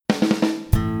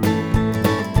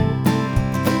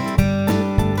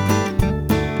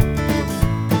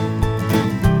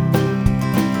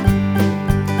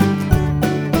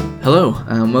Hello,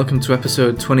 and welcome to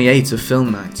episode 28 of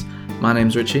Film Night. My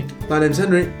name's Richie. My name's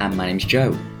Henry. And my name's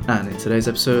Joe. And in today's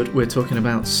episode, we're talking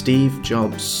about Steve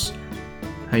Jobs.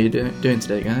 How you doing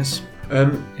today, guys?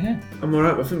 Yeah, I'm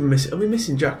alright. I think are we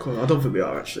missing Jack? I don't think we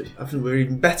are, actually. I think we're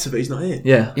even better, but he's not here.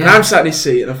 Yeah. And I'm sat in his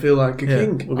seat, and I feel like a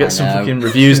king. We'll get some fucking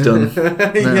reviews done.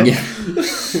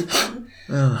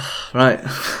 Right.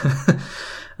 Has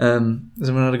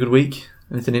everyone had a good week?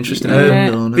 Anything interesting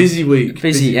happened? Or no? Busy week.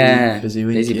 Busy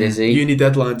week. Uni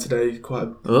deadline today, quite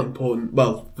important.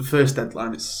 Well, the first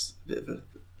deadline is a bit of a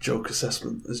joke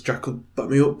assessment, as Jack will back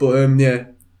me up, but yeah,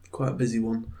 quite a busy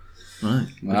one. Right,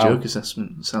 wow. A joke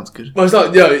assessment sounds good. Well, it's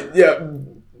not, yeah,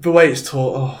 the way it's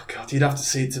taught, oh god, you'd have to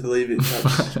see it to believe it.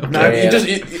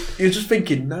 You're just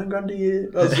thinking, $9,000 a year?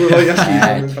 That's what I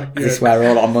ask you. This is where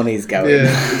all our money's going. Yeah,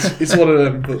 it's one of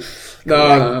them, but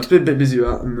no, it's been a bit busy with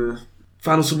that, and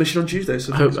final submission on Tuesday.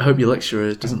 So I hope your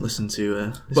lecturer doesn't listen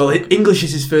to... well, English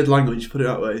is his third language, put it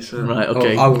that way. So. Right,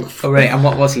 okay. Right, and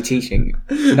what was he teaching?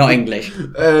 Not English?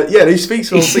 Yeah, he speaks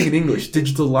the whole thing in English.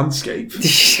 Digital landscape.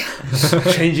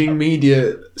 Changing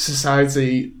media,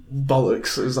 society,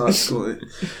 bollocks, as I call it.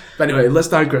 But anyway, let's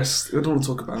digress. I don't want to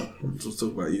talk about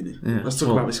uni. Yeah, let's talk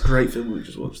about this great film we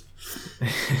just watched.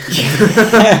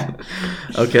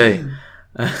 Okay.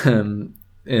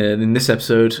 In this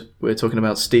episode, we're talking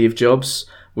about Steve Jobs.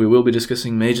 We will be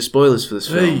discussing major spoilers for this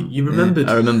film. Hey, you remembered.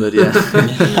 Yeah, I remembered, yeah.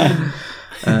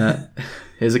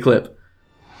 Here's a clip.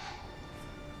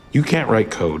 You can't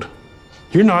write code.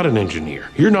 You're not an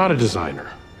engineer. You're not a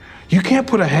designer. You can't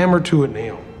put a hammer to a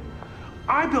nail.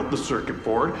 I built the circuit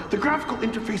board. The graphical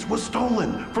interface was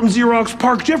stolen from Xerox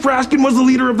PARC. Jeff Raskin was the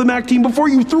leader of the Mac team before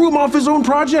you threw him off his own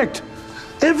project.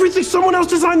 Everything, someone else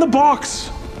designed the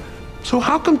box. So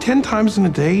how come 10 times in a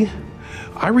day,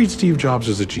 I read Steve Jobs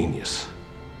as a genius?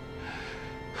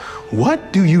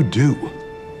 What do you do?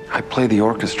 I play the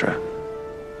orchestra.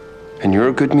 And you're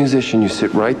a good musician. You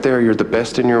sit right there. You're the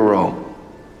best in your row.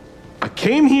 I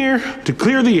came here to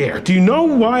clear the air. Do you know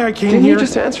why I came here? Can you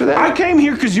just answer that? I came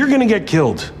here because you're going to get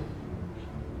killed.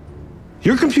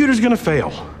 Your computer's going to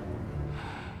fail.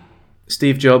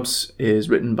 Steve Jobs is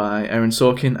written by Aaron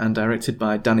Sorkin and directed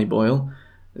by Danny Boyle.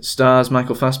 It stars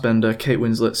Michael Fassbender, Kate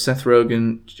Winslet, Seth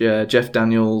Rogen, Jeff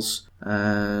Daniels,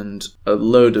 and a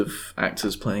load of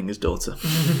actors playing his daughter.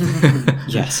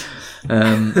 Yes.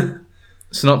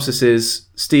 Synopsis is,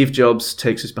 Steve Jobs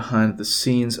takes us behind the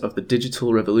scenes of the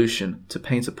digital revolution to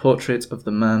paint a portrait of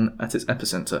the man at its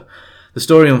epicenter. The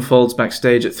story unfolds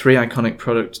backstage at 3 iconic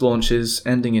product launches,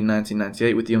 ending in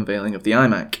 1998 with the unveiling of the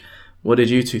iMac. What did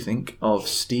you two think of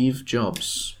Steve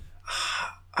Jobs?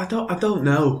 I don't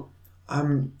know.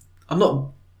 I'm not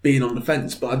being on the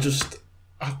fence, but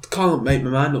I can't make my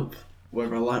mind up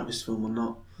whether I like this film or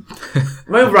not.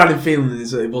 My overriding feeling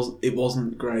is that it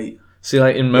wasn't great. See,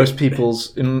 like in most people's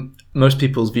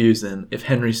views, then if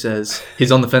Henry says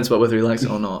he's on the fence about whether he likes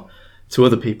it or not, to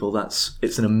other people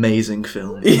it's an amazing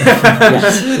film. Yeah.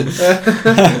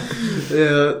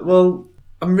 Yeah. Well,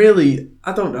 I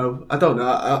don't know.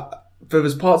 There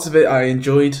was parts of it I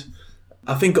enjoyed.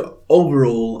 I think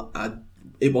overall,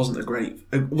 it wasn't a great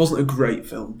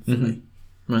film for me.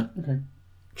 Right. Okay.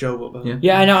 Joe, what about you?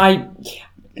 Yeah, I know.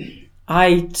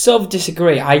 I sort of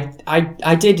disagree.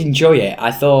 I did enjoy it.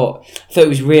 I thought it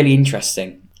was really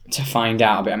interesting to find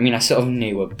out a bit. I mean, I sort of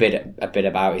knew a bit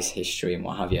about his history and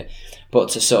what have you, but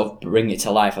to sort of bring it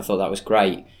to life, I thought that was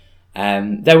great.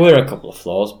 There were a couple of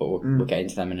flaws, but we'll get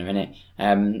into them in a minute.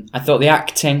 I thought the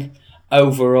acting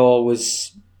overall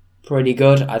was pretty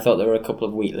good. I thought there were a couple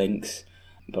of weak links,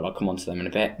 but I'll come on to them in a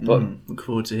bit. But look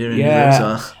forward to hearing who those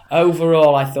are.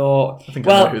 Overall, I thought. I think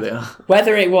I know who they are.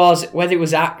 Whether it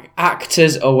was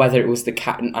actors or whether it was the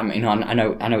cat. I mean, I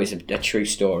know it's a true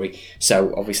story,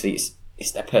 so obviously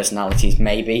it's their personalities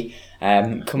maybe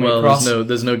coming across.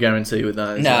 There's no guarantee with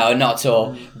that. No, not at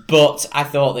all. But I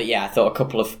thought a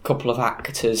couple of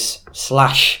actors /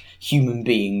 human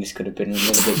beings could have been a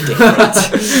little bit different.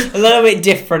 A little bit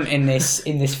different in this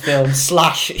film /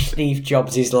 Steve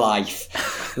Jobs' life.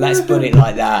 Let's put it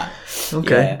like that.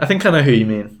 Okay, yeah. I think I know who you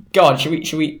mean. Go on, should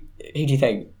we? Who do you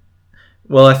think?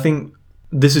 Well, I think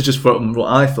this is just from what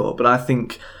I thought, but I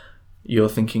think you're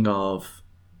thinking of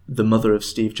the mother of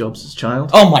Steve Jobs' child.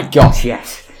 Oh my gosh,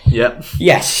 yes. Yep.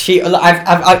 Yes, she.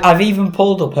 I've even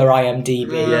pulled up her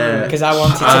IMDb. Yeah. Because I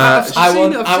wanted to.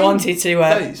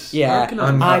 Yeah.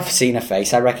 I've seen her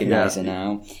face. I recognise her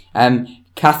now.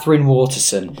 Catherine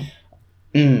Waterston.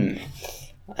 I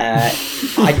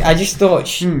just thought.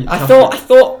 I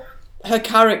thought her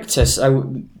character.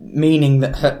 So meaning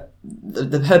that her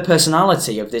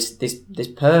personality of this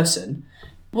person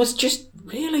was just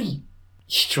really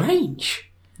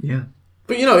strange. Yeah.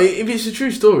 But if it's a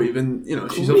true story, then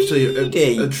she's obviously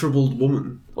Greedy. a troubled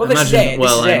woman. Well, this is it.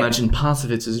 I imagine part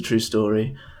of it is a true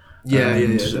story. Yeah.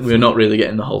 We're not really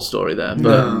getting the whole story there,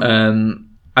 but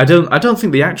I don't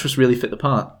think the actress really fit the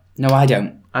part. No, I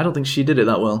don't. I don't think she did it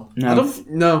that well. No.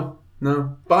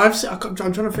 No. But I'm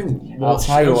trying to think. I'll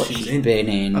tell you what she's she's been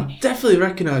in. I definitely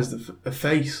recognise a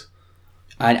face.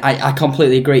 I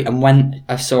completely agree. And when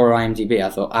I saw her IMDb, I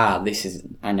thought, I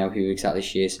know who exactly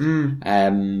she is.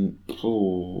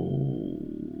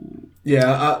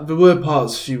 Yeah, there were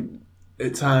parts she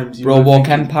at times. Broadwalk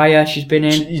Empire, she's been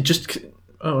in.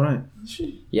 Right.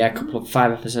 Yeah, a couple of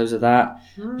 5 episodes of that.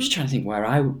 I'm just trying to think where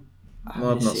I've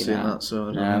not seen that, so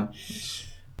I don't know.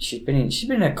 She's been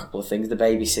in a couple of things. The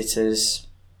Babysitters.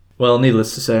 Well,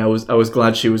 needless to say, I was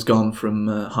glad she was gone from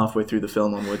halfway through the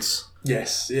film onwards.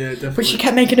 Yes, yeah, definitely. But she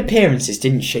kept making appearances,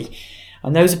 didn't she?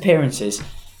 And those appearances,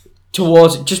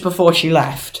 just before she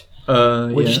left,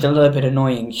 were just a little bit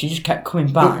annoying. She just kept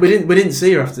coming back. We didn't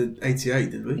see her after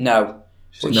 88, did we? No.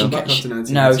 She didn't come back after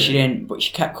 1988. No, she didn't. But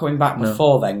she kept coming back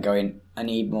before then, going, I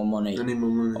need more money.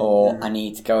 Or I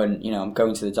need to go and, I'm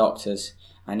going to the doctors.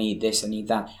 I need this, I need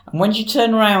that. And when she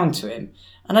turned around to him,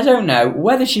 and I don't know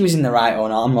whether she was in the right or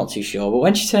not, I'm not too sure, but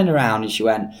when she turned around and she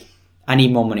went, I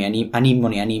need more money, I need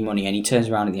money, and he turns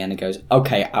around at the end and goes,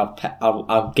 okay,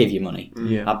 I'll give you money.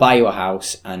 Yeah. I'll buy you a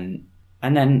house, and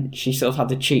then she sort of had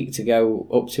the cheek to go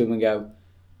up to him and go,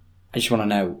 I just want to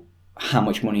know, how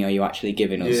much money are you actually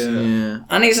giving us? Yeah.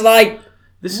 And it's like,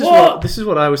 This is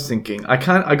what I was thinking.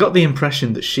 I got the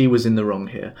impression that she was in the wrong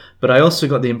here, but I also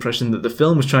got the impression that the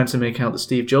film was trying to make out that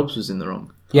Steve Jobs was in the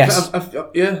wrong. yes.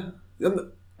 Yeah.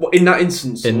 What, in that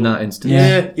instance? In that instance.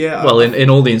 Yeah. Well, in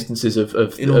all the instances of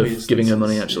instances, giving her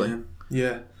money, actually.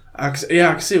 Yeah. I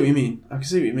can see what you mean.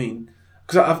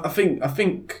 Because I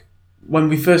think when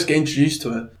we first get introduced to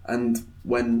her, and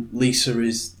when Lisa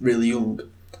is really young,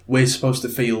 we're supposed to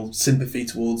feel sympathy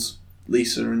towards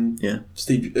Lisa and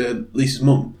Lisa's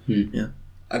mum,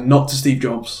 and not to Steve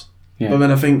Jobs. Yeah. But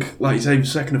then I think, like you say, the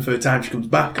second or third time she comes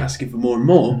back asking for more and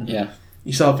more,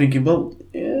 you start thinking, well,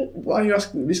 why are you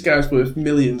asking? This guy's worth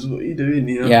millions. What are you doing?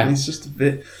 It's just a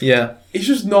bit. Yeah, it's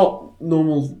just not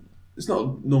normal. It's not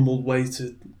a normal way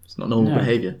to. It's not normal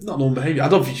behaviour. Not normal behaviour. I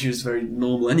don't think she was very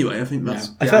normal anyway. I think that's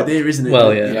the idea, isn't it?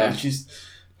 Well, yeah. She's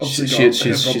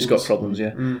got problems.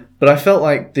 Yeah. But I felt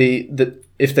like that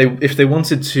if they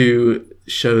wanted to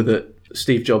show that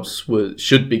Steve Jobs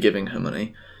should be giving her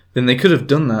money, then they could have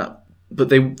done that. But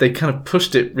they kind of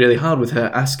pushed it really hard with her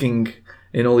asking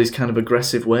in all these kind of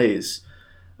aggressive ways,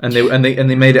 and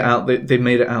they made it out. They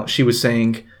made it out. She was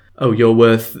saying, "Oh, you're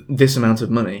worth this amount of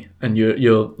money, and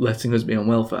you're letting us be on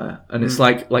welfare." And it's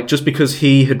like just because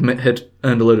he had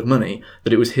earned a load of money,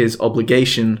 that it was his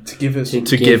obligation to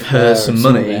give her some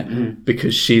money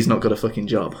because she's not got a fucking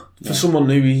job. For someone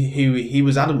who he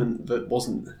was adamant that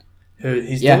wasn't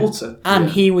his daughter,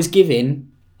 and he was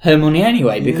giving her money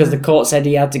anyway because the court said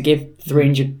he had to give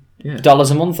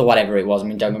 $300 a month or whatever it was. I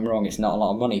mean, don't get me wrong, it's not a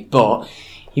lot of money, but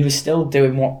he was still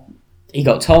doing what he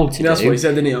got told to do. That's what he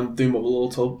said, didn't he? I'm doing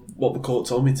what the court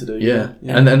told me to do. Yeah.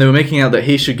 And they were making out that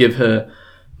he should give her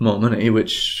more money,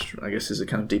 which I guess is a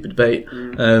kind of deeper debate.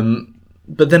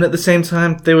 But then at the same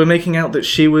time, they were making out that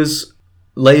she was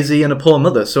lazy and a poor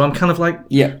mother. So I'm kind of like,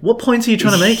 what point are you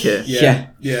trying to make here?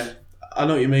 Yeah. I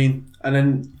know what you mean. And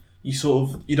then you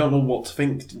don't know what to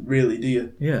think, really, do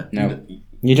you? Yeah. No.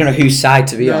 You don't know whose side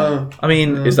to be on. I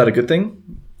mean, is that a good thing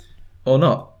or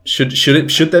not? Should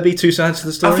there be two sides to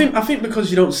the story? I think because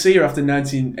you don't see her after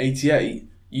 1988,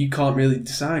 you can't really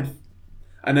decide.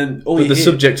 And then the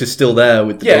subject is still there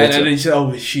with the daughter. And then you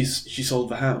say, she sold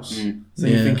the house. So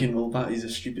you're thinking, well, that is a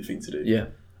stupid thing to do. Yeah.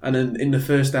 And then in the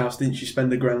first house, didn't she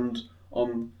spend $1,000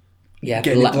 on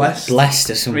getting it blessed? Blessed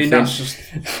or something. I mean,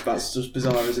 that's just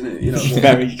bizarre, isn't it?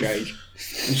 Very strange.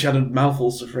 And she had a mouth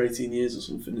ulcer for 18 years or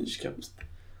something, and she kept.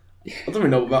 I don't really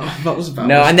know what that was about.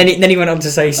 No, and then he went on to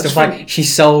say stuff like she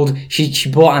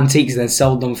bought antiques and then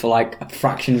sold them for like a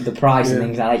fraction of the price and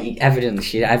things like that.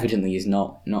 She evidently is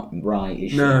not right.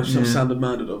 She's not sound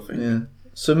minded, I think. Yeah.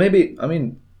 So maybe I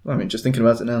mean, just thinking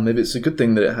about it now, maybe it's a good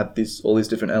thing that it had all these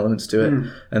different elements to it,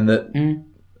 and that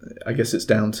I guess it's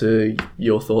down to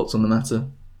your thoughts on the matter.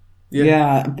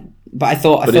 Yeah. But I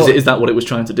thought. Is that what it was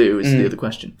trying to do? Is the other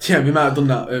question. Yeah, we might have done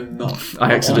that. Not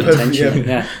by accident.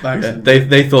 By accident.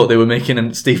 They thought they were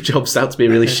making Steve Jobs out to be a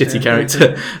really shitty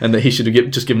character, and that he should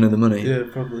have just given her the money. Yeah,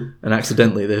 probably. And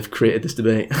accidentally, they've created this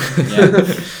debate.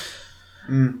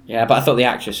 Yeah, but I thought the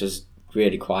actress was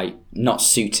really quite not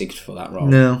suited for that role.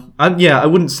 No, I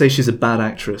wouldn't say she's a bad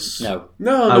actress. No.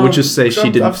 I would just say she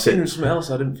didn't. I've seen her in something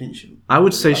else. I didn't think she. I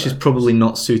would say she's probably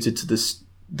not suited to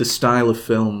the style of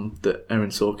film that Aaron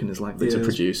Sorkin is likely to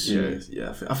produce.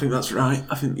 Yeah. I think that's right.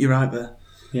 I think you're right there.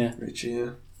 Yeah. Richie, yeah.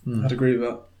 I'd agree with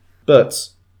that. But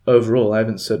overall, I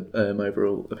haven't said my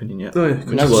overall opinion yet. Oh, yeah.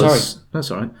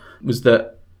 That's all right. Was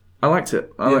that I liked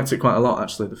it. I liked it quite a lot,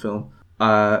 actually, the film.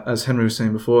 As Henry was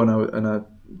saying before, and I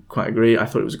quite agree, I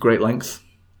thought it was a great length.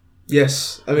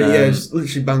 Yes. I mean, it's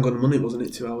literally bang on the money, wasn't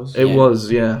it? 2 hours? It was,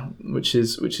 which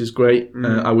is great.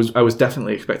 I was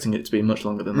definitely expecting it to be much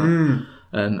longer than that.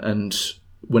 And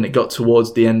when it got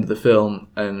towards the end of the film,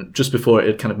 and just before it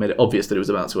had kind of made it obvious that it was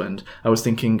about to end, I was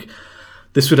thinking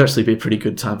this would actually be a pretty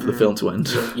good time for the film to end.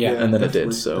 And then it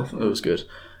did, so it was good.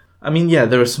 I mean,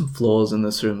 there are some flaws and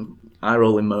there's some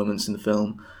eye-rolling moments in the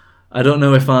film. I don't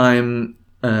know if I'm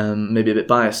maybe a bit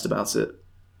biased about it,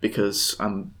 because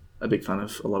I'm a big fan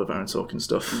of a lot of Aaron Sorkin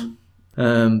stuff.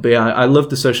 But yeah, I loved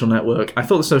The Social Network. I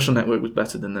thought The Social Network was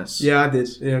better than this. Yeah, I did.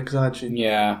 Yeah, because I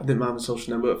didn't mind The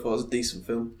Social Network. I thought it was a decent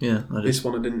film. Yeah, I did. This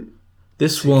one I didn't.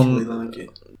 This one, like it.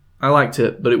 I liked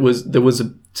it, but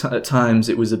at times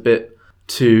it was a bit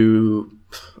too,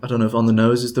 I don't know if on the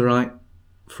nose is the right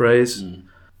phrase.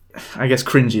 I guess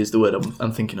cringy is the word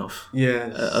I'm thinking of. Yeah,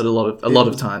 at a lot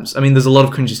of times. I mean, there's a lot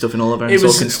of cringy stuff in all of Aaron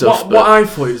Sorkin stuff. What I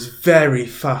thought it was very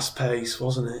fast paced,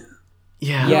 wasn't it?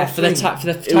 Yeah, for the type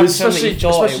of it was film that you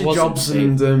thought it wasn't. Jobs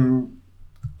and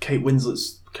Kate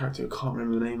Winslet's character, I can't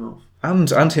remember the name of.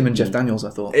 And him and Jeff Daniels, I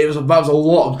thought. That was a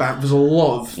lot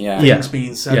of things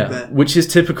being said there. Which is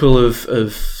typical of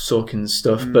Sorkin's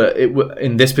stuff, but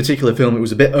in this particular film it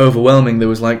was a bit overwhelming. There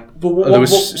was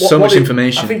so much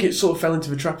information. I think it sort of fell into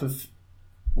the trap of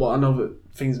what I know that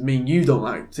things me and you don't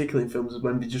like, particularly in films, is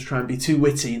when they just try and be too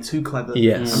witty and too clever,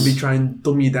 and be trying to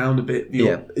dumb you down a bit,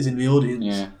 as in the audience.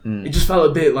 Yeah. It just felt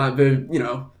a bit like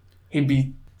he'd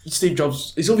be Steve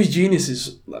Jobs. It's all these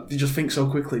geniuses. Like, they just think so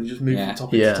quickly. They just move from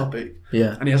topic to topic.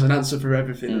 Yeah. And he has an answer for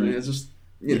everything. And it's just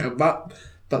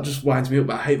that just winds me up.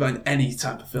 But I hate that in any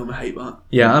type of film. I hate that.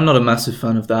 Yeah, I'm not a massive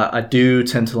fan of that. I do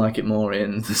tend to like it more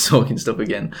in the Sorkin stuff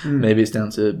again. Maybe it's down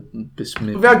to...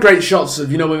 We had great shots of,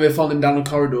 when they're falling down the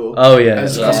corridor. Oh, yeah.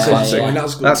 That's classic. I mean,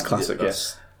 that's good. That's classic,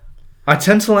 yes. I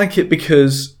tend to like it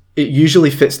because it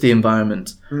usually fits the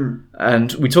environment.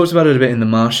 And we talked about it a bit in The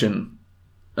Martian,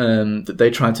 that they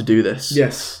tried to do this.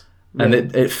 Yes. And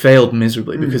it failed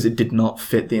miserably because it did not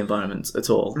fit the environment at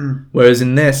all. Whereas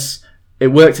in this, it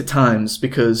worked at times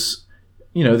because,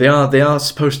 they are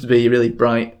supposed to be really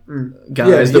bright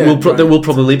guys that will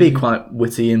probably be quite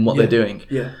witty in what they're doing.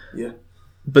 Yeah.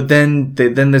 But then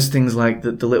there's things like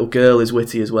the little girl is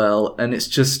witty as well, and it's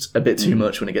just a bit too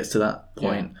much when it gets to that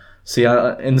point. See,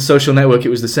 in The Social Network, it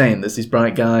was the same. There's these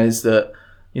bright guys that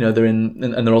they're in,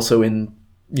 and they're also in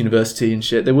university and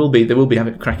shit. They will be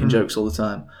having cracking jokes all the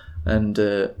time, and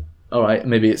all right,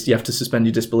 maybe you have to suspend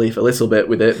your disbelief a little bit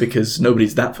with it because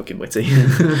nobody's that fucking witty.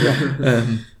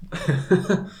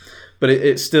 But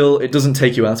it doesn't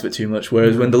take you out of it too much.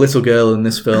 Whereas when the little girl in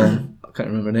this film, I can't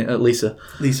remember her name, Lisa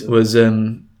was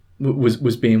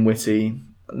being witty,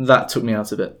 that took me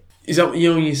out of it. Is that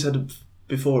you said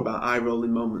before about eye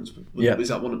rolling moments? Is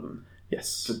that one of them?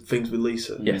 Yes. For things with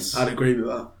Lisa. Yes, I'd agree with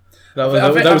that.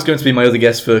 That was going to be my other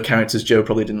guess for characters Joe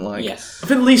probably didn't like. Yes. I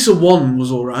think Lisa 1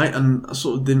 was alright, and I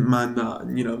sort of didn't mind that.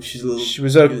 And, she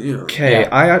was okay.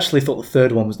 I actually thought the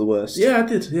third one was the worst. Yeah, I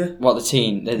did, yeah. What, the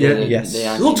teen? Yes.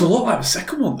 It looked a lot like the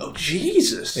second one, though.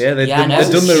 Jesus. Yeah, they've done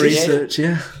the research,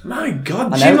 yeah. My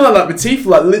God. She looked like the teeth,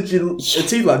 literally, her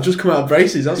teeth, just come out of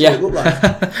braces. That's what it looked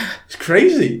like. It's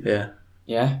crazy. Yeah.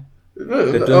 Yeah.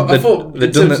 They've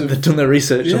done their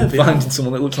research on finding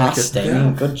someone that looks like it.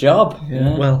 Yeah. Good job.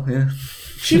 Yeah. Well, yeah.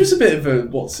 She was a bit of a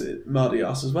mardy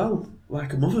ass as well,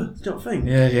 like a mother. Do you not think?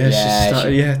 Yeah. She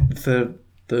started, the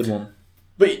third one.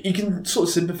 But you can sort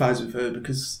of sympathise with her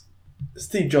because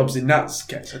Steve Jobs in that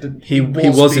sketch, he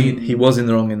was in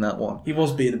the wrong in that one. He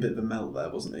was being a bit of a melt there,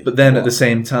 wasn't he? But then at the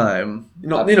same time,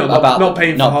 not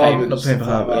paying for Harvard.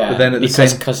 Yeah. But then at the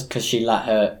same because she let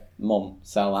her mum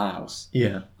sell the house.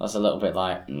 Yeah, that's a little bit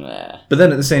like. Meh. But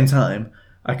then at the same time,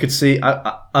 I could see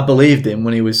I believed him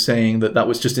when he was saying that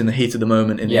was just in the heat of the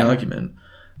moment in the argument,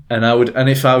 and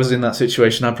if I was in that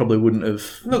situation, I probably wouldn't have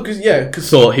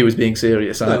thought he was being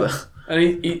serious either. And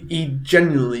he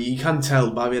genuinely, you can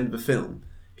tell by the end of the film,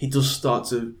 he does start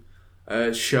to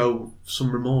show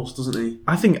some remorse, doesn't he?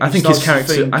 I think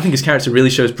his character really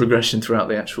shows progression throughout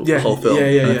the whole film.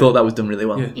 I thought that was done really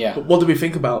well. Yeah. But what do we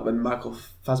think about when Michael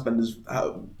Fassbender's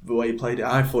the way he played it?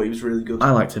 I thought he was really good.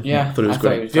 I liked him. Yeah, I thought it was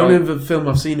great. The only other film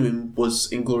I've seen him in was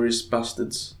Inglourious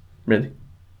Bastards. Really?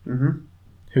 Mm-hmm.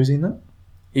 Who's in that?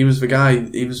 He was the guy.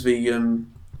 He was the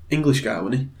English guy,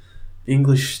 wasn't he? The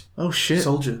English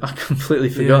soldier. I completely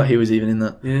forgot he was even in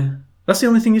that. Yeah. That's the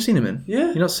only thing you've seen him in? Yeah.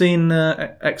 You've not seen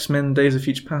X-Men Days of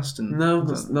Future Past? And No,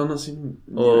 not seen.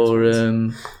 Or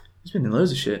he's been in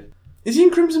loads of shit. Is he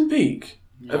in Crimson Peak?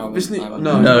 No, Isn't he? I haven't.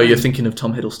 No, you're thinking of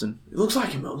Tom Hiddleston. It looks like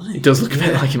him, though, doesn't he? He does look a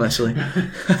bit like him, actually.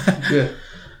 Yeah.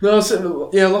 No,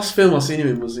 last film I seen him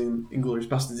in was in Inglourious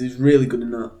Basterds. He's really good in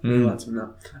that. I really liked him in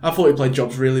that. I thought he played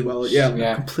Jobs really well.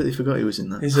 I completely forgot he was in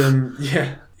that. He's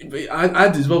But I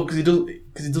did as well because he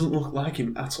doesn't look like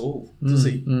him at all, does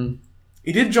he?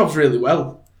 He did Jobs really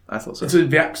well. I thought so. So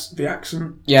the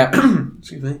accent, Yeah.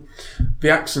 excuse me, the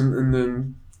accent, and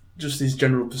then just his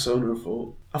general persona.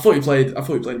 I thought he played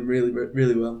him really,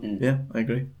 really well. Yeah, I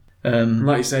agree. And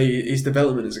like you say, his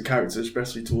development as a character,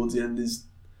 especially towards the end, is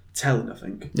telling. I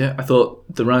think. Yeah, I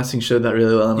thought the writing showed that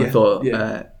really well, and I thought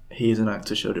yeah. he as an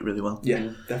actor showed it really well. Yeah,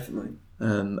 definitely.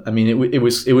 I mean, it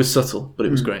was subtle, but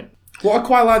it was great. What I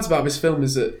quite liked about this film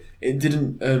is that it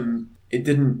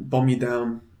didn't bomb you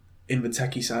down in the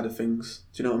techie side of things.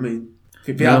 Do you know what I mean?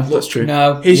 That's true.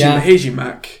 No. Here's your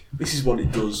Mac. This is what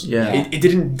it does. Yeah. It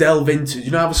didn't delve into. Do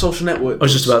you know how the Social Network? I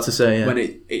was just about to say, yeah. When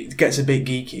it gets a bit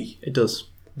geeky. It does.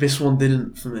 This one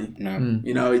didn't for me. No.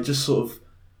 You know, it just sort of.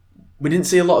 We didn't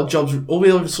see a lot of Jobs. All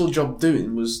we ever saw Job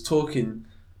doing was talking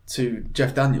to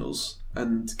Jeff Daniels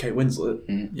and Kate Winslet.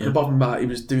 And apart from that, he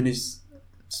was doing his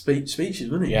speeches,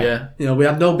 wasn't he? Yeah. You know, we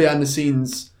had no behind the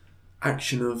scenes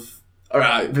action of.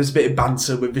 Alright, there's a bit of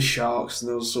banter with the Sharks and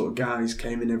those sort of guys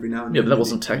came in every now and then. Yeah, but that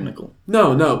wasn't technical.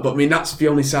 No, but I mean that's the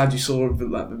only side you saw of the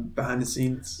behind the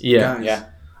scenes guys. Yeah.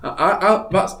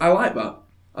 I like that.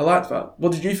 I like that.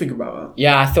 What did you think about that?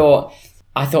 Yeah, I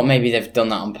thought maybe they've done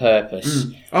that on purpose.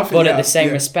 But at the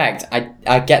same respect,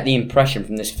 I get the impression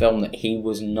from this film that he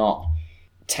was not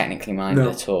technically minded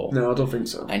at all. No, I don't think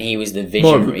so. And he was the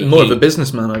visionary. More of a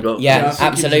businessman, I got. Yeah,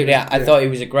 absolutely. I thought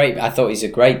he's a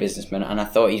great businessman, and I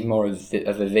thought he's more of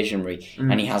a visionary,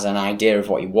 and he has an idea of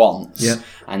what he wants,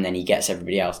 and then he gets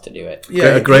everybody else to do it.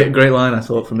 Yeah, a great line I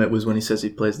thought from it was when he says he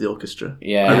plays the orchestra.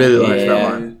 Yeah, I really liked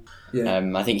that line.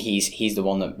 Yeah. I think he's the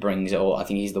one that brings it all. I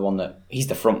think he's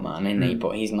the front man, isn't he?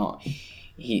 But he's not.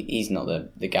 He's not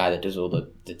the guy that does all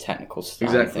the technical stuff.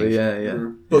 Exactly. Yeah.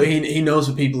 But he knows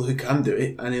the people who can do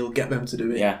it, and he'll get them to do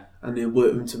it. Yeah. And he'll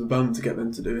work them to the bone to get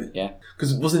them to do it. Yeah.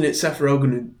 Because wasn't it Seth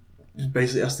Rogen who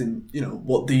basically asked him, you know,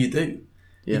 what do you do?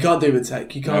 Yeah. You can't do the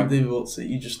tech. You can't do what's it.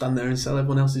 You just stand there and sell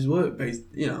everyone else's work.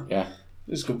 You know. Yeah.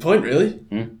 It's a good point, really.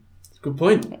 It's a good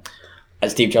point.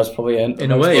 As Steve Jobs probably earned.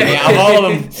 In a way, out of all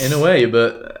of them. In a way,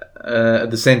 but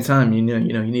at the same time, you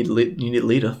need a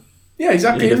leader. Yeah,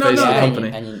 exactly. You need a face of the Yeah, company.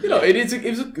 and You know, it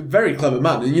was a very clever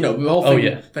man, and you know the whole thing. Oh,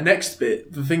 yeah. The next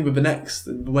bit, the thing with the next,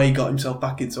 and the way he got himself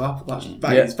back into Apple,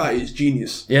 it's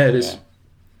genius. Yeah, it is.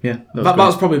 Yeah, That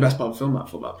was probably the best part of the film. I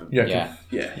thought that.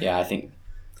 Yeah, I think.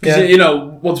 Because you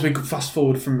know, once we could fast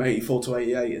forward from 84 to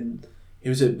 88, and he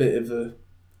was at a bit of a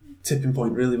tipping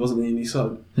point, really, wasn't he? And he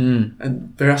sort of,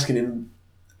 and they're asking him,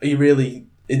 "Are you really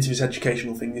into this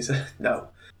educational thing?" He said, "No."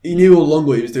 He knew all along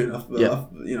what he was doing.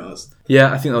 You know.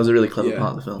 Yeah, I think that was a really clever part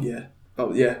of the film. Yeah,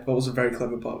 that was a very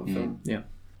clever part of the film. Yeah,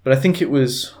 but I think it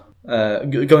was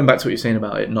going back to what you're saying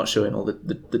about it not showing all the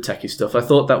techie stuff. I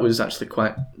thought that was actually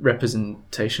quite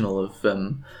representational of.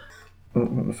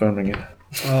 My phone ringing.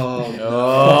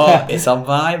 Oh, It's on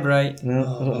vibrate.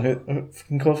 No,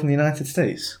 fucking call from the United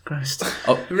States. Christ.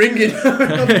 ringing.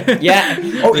 Yeah.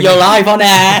 Oh, you're live on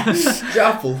air. Is it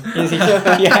Apple?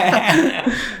 Yeah.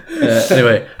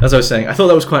 Anyway, as I was saying, I thought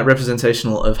that was quite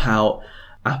representational of how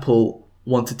Apple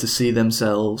wanted to see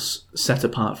themselves set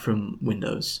apart from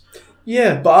Windows.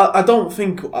 Yeah, but I don't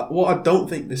think what I don't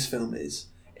think this film is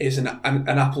an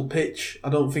Apple pitch. I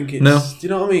don't think it's. No. Do you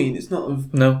know what I mean? It's not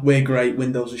of we're great,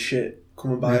 Windows is shit.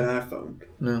 Come and buy an iPhone.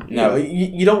 No. You know,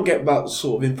 you don't get that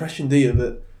sort of impression, do you?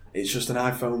 That it's just an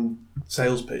iPhone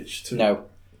sales pitch. No.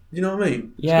 You know what I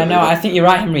mean? Yeah, no, I think you're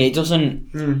right, Henry. It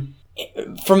doesn't.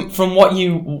 From what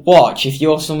you watch, if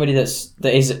you're somebody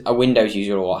that is a Windows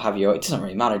user or what have you, it doesn't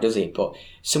really matter, does it? But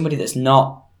somebody that's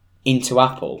not into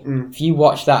Apple, if you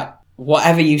watch that,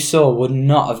 whatever you saw would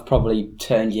not have probably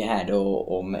turned your head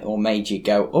or made you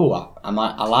go, oh, I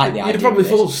like the idea. You'd probably of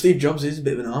this. thought Steve Jobs is a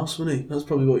bit of an arse, wouldn't he? That's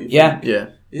probably what you think. Yeah.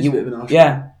 He's a bit of an arse.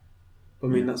 Yeah. I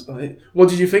mean, that's about it. What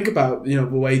did you think about, you know,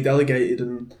 the way he delegated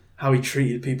and how he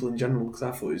treated people in general? Because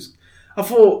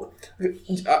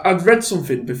I'd read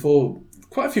something before,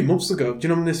 quite a few months ago. Do you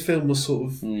know when this film was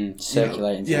sort of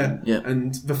circulating? Yeah,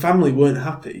 and the family weren't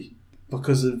happy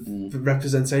because of the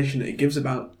representation that it gives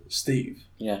about Steve.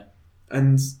 Yeah,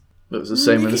 and it was the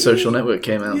same when the Social Network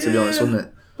came out. To be honest, wasn't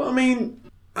it? But I mean,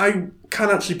 I can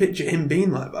actually picture him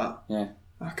being like that. Yeah,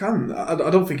 I can. I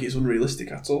don't think it's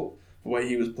unrealistic at all the way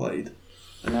he was played.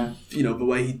 No. You know, the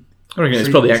way I reckon it's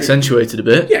probably accentuated a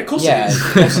bit. Yeah, of course it is.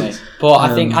 Definitely. But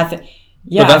I think.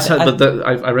 Yeah,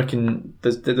 I reckon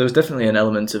there was definitely an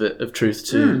element of truth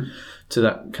to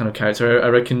that kind of character. I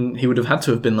reckon he would have had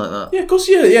to have been like that. Yeah, of course.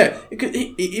 Yeah.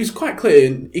 He was quite clear,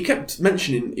 and he kept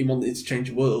mentioning he wanted to change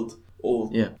the world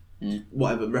or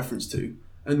whatever reference to,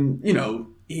 and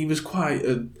he was quite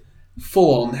a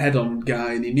full-on, head-on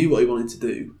guy, and he knew what he wanted to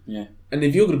do. Yeah. And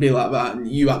if you're going to be like that,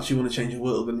 and you actually want to change the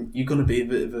world, then you're going to be a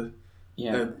bit of a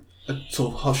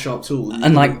sort of hot sharp tool,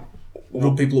 and like.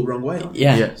 Rub people up the wrong way.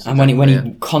 Yeah, yes, and when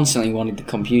he constantly wanted the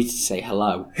computer to say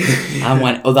hello, and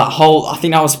I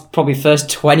think that was probably the first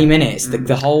 20 minutes.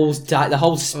 The whole speech, the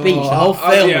whole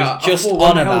film was just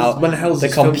on about the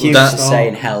computer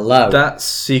saying hello. That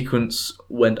sequence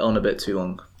went on a bit too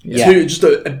long.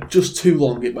 Just too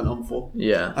long. It went on for.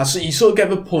 Yeah, so you sort of get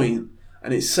the point,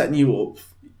 and it's setting you up,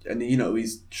 and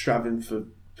he's striving for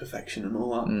perfection and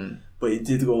all that. But it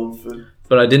did go on for.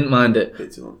 But I didn't mind it,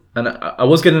 and I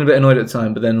was getting a bit annoyed at the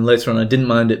time. But then later on, I didn't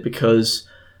mind it because,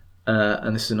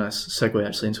 and this is a nice segue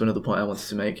actually into another point I wanted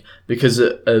to make, because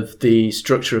of the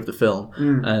structure of the film,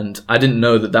 and I didn't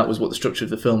know that was what the structure of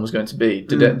the film was going to be.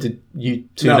 Did you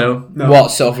two know? No.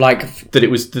 What sort of like that it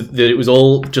was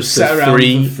all just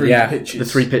the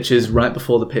three pitches right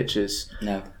before the pitches.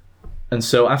 No. And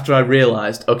so after I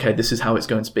realised, okay, this is how it's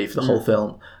going to be for the whole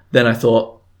film, then I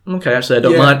thought. Okay, actually, I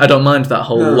don't mind that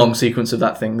whole long sequence of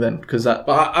that thing then, because that.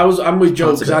 But I'm with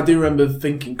Joe because I do remember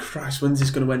thinking, "Christ, when's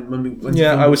this going to end?"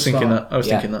 I was thinking that.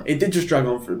 Thinking that it did just drag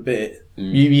on for a bit.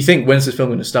 You think when's this film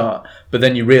going to start, but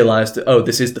then you realise that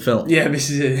this is the film. Yeah,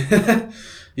 this is it.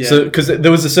 So because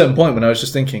there was a certain point when I was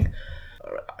just thinking,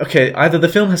 okay, either the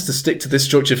film has to stick to this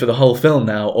structure for the whole film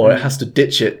now, or it has to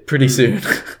ditch it pretty soon,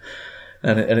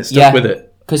 and it stuck with it.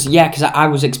 Because I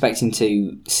was expecting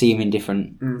to see him in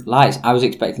different lights. I was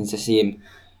expecting to see him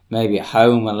maybe at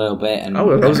home a little bit. And I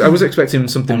was expecting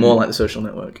something more like The Social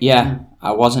Network. Yeah,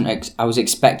 I wasn't. I was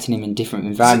expecting him in different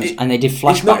environments, and they did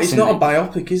flashbacks. It's not a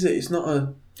biopic, is it? It's not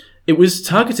a. It was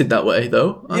targeted that way,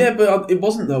 though. Yeah, but it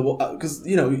wasn't though, because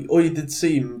all you did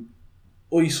see him,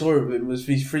 all you saw of him was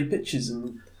these three pictures,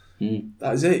 and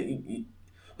that is it.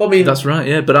 I mean, that's right,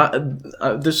 yeah.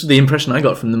 But this is the impression I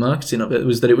got from the marketing of it,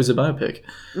 was that it was a biopic.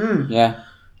 Yeah,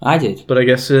 I did. But I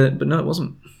guess, but no, it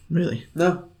wasn't really.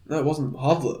 No, it wasn't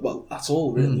hardly at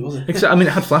all, really, was it? Except, it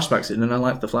had flashbacks in, and I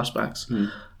liked the flashbacks.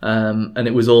 And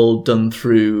it was all done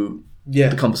through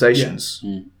the conversations,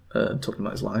 talking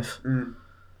about his life.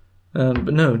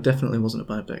 But no, it definitely wasn't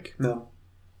a biopic. No.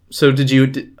 So did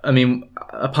you?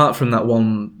 Apart from that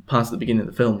one part at the beginning of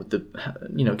the film with the,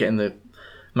 getting the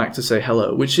Mac to say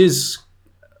hello, which is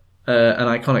an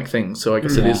iconic thing. So I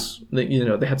guess it is. They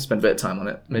had to spend a bit of time on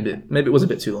it. Maybe it was a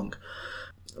bit too long.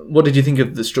 What did you think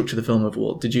of the structure of the film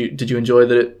overall? Did you enjoy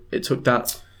that it took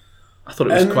that? I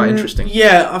thought it was quite interesting.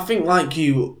 Yeah, I think like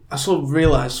you, I sort of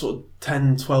realised sort of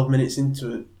 10, 12 minutes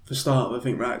into it for start. I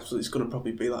think so it's going to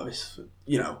probably be like this, for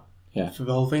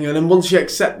the whole thing. And then once you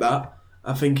accept that,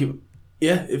 I think it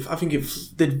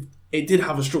did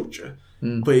have a structure.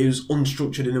 But it was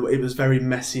unstructured in a way. It was very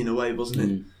messy in a way, wasn't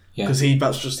it? Yeah. Because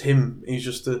that's just him. He's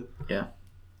just a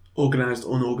organised,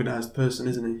 unorganised person,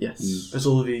 isn't he? Yes. As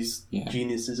all of these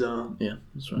geniuses are. Yeah,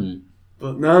 that's right.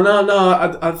 But no. I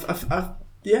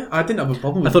didn't have a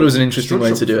problem. I thought it was an interesting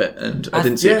way to do it, and I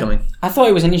didn't see it coming. I thought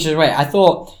it was an interesting way. I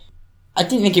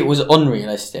didn't think it was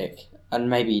unrealistic, and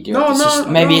maybe you do.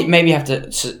 Maybe you have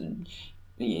to.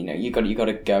 You got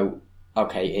to go.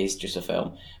 Okay, it is just a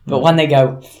film. But when they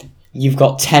go, you've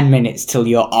got 10 minutes till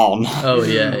you're on. Oh,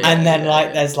 yeah. And then,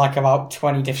 there's about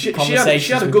 20 different conversations.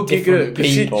 She had a good gig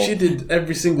because she did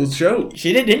every single show.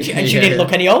 She did, didn't she? And she didn't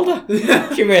look any older.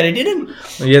 She really didn't.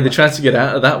 Well, yeah, they tried to get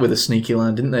out of that with a sneaky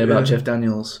line, didn't they, about Jeff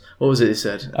Daniels? What was it he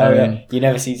said? Oh, yeah. You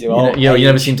never seem to age. You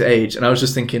never seem to age. And I was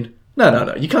just thinking,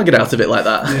 no, you can't get out of it like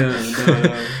that. Yeah,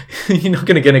 no. You're not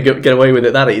going to get away with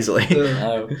it that easily.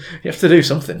 No. You have to do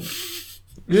something.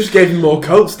 You just gave him more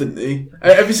coats, didn't he?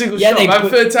 Every single shot. By the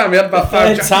third time, he had about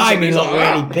 5 jackets. Third time, he looked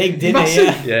really big, didn't he?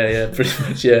 Yeah, pretty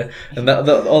much, yeah. And that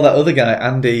all that other guy,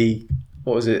 Andy,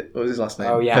 what was his last name?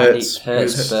 Oh, yeah,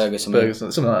 Hertzberg or something.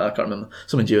 Something like that, I can't remember.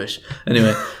 Something Jewish.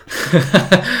 Anyway,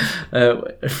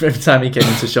 every time he came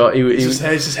into shot,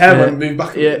 his hair went moved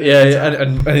back. Yeah,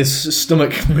 and his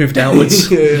stomach moved outwards.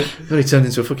 He turned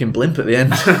into a fucking blimp at the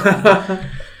end.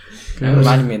 It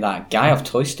reminded me of that guy off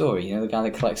Toy Story, the guy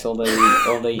that collects all the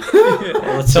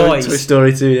toys. Toy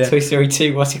Story 2, yeah. Toy Story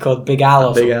 2, what's he called? Big Al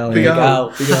or something? Big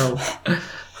Al.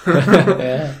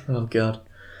 Yeah. Oh, God.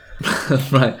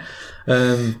 Right.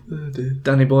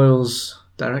 Danny Boyle's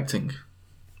directing.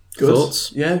 Good.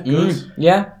 Thoughts? Yeah, good.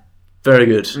 Yeah. Very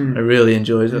good. I really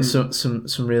enjoyed it. Some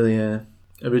really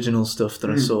original stuff that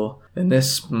I saw. In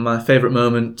this, my favourite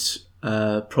moment,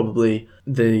 probably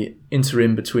the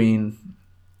interim between.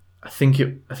 I think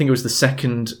it was the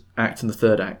second act and the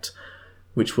third act,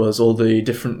 which was all the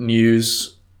different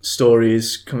news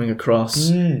stories coming across,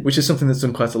 which is something that's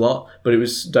done quite a lot, but it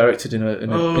was directed in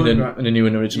a new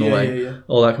and original way. Yeah.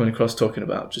 All that coming across, talking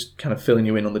about just kind of filling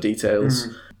you in on the details,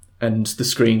 and the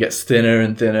screen gets thinner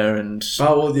and thinner, and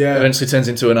eventually turns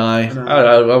into an eye.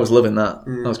 I was loving that.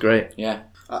 That was great. Yeah,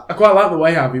 I quite like the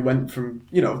way how we went from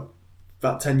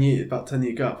about 10 year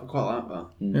gap. I quite like that.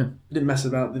 Yeah, We didn't mess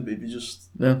about, did we? We just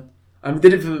yeah. and we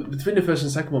did it between the first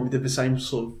and second one. We did the same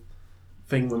sort of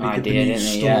thing when we did the news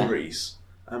stories.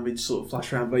 And we'd sort of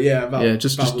flash around, but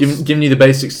just giving you the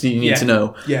basics that you need to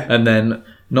know, and then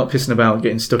not pissing about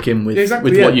getting stuck in with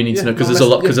what you need to know, because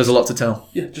there's a lot to tell.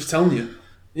 Yeah, just telling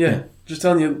you. Just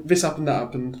telling you this happened, that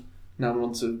happened. Now we're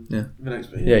on to the next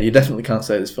bit. Yeah, you definitely can't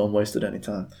say this film wasted any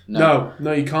time. No,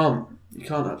 you can't. You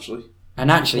can't actually.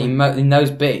 And actually, in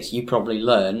those bits, you probably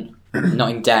learn, not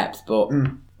in depth, but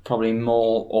probably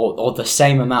more or the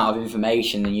same amount of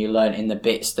information than you learn in the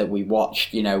bits that we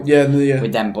watched,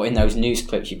 with them. But in those news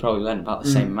clips, you probably learn about the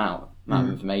same amount of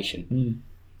information.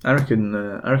 I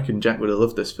reckon Jack would have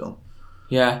loved this film.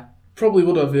 Yeah, probably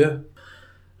would have. Yeah.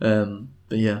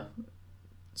 But yeah,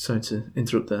 sorry to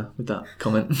interrupt there with that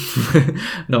comment.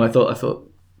 No, I thought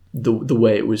the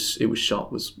way it was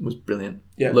shot was brilliant.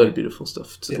 Yeah, load of beautiful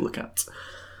stuff to look at.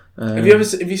 Have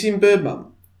you seen Birdman?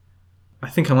 I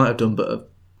think I might have done, but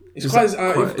Is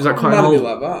that quite an old?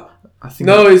 Like that? I think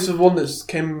it's the one that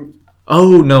came.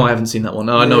 Oh no, I haven't seen that one.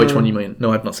 No, I know which one you mean.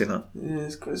 No, I've not seen that. Yeah,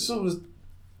 it's sort of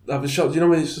have a shot. Do you know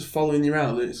when it's just following you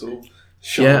around? It's all.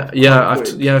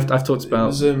 I've talked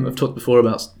about. I've talked before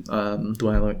about the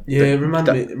way I like. Yeah, remind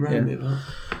me of that.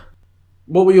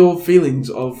 What were your feelings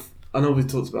of? I know we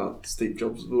talked about Steve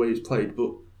Jobs, the way he was played,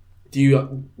 but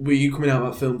were you coming out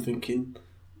of that film thinking,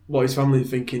 what his family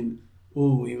thinking?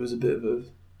 Oh, he was a bit of a.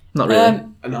 Not really.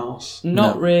 An arse.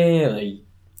 Not really.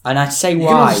 And I'd say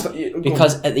why.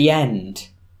 Because at the end,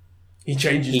 he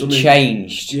changes. He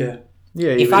changed. Yeah.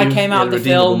 Yeah. If I came out of the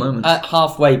film at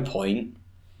halfway point,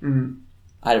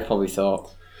 I'd have probably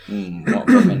thought, what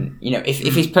woman?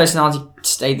 If his personality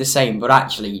stayed the same, but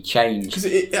actually he changed. Because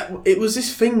it was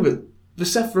this thing that the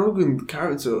Seth Rogen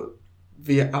character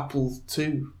via Apple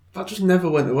II, that just never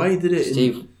went away, did it?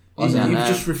 Steve, he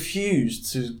just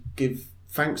refused to give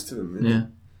thanks to him. Yeah.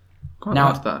 Quite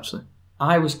like that, actually.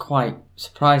 I was quite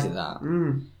surprised at that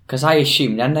because I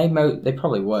assumed, and they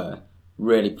probably were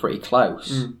really pretty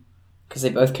close because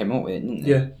they both came up with it, didn't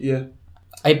they? Yeah.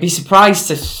 I'd be surprised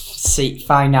to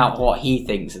find out what he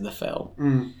thinks of the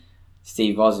film,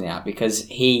 Steve Wozniak, because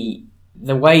the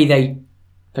way they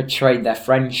portrayed their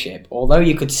friendship, although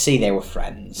you could see they were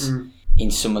friends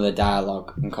in some of the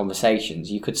dialogue and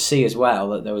conversations, you could see as well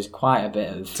that there was quite a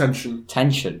bit of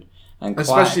tension. And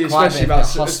especially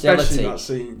that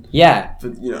scene. Yeah.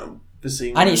 The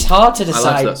scene. And it's hard to decide.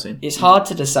 I liked that scene. It's hard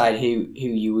to decide who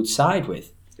you would side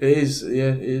with. It is. Yeah,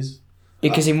 it is.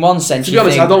 Because in one sense, to be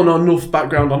honest, I don't know enough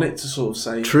background on it to sort of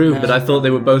say. True, but I thought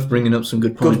they were both bringing up some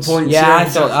good points. Yeah, I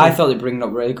thought they were bringing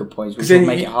up really good points, which would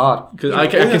make it hard. Because I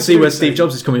can see where Steve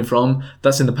Jobs is coming from.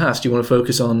 That's in the past. You want to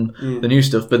focus on the new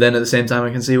stuff, but then at the same time,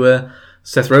 I can see where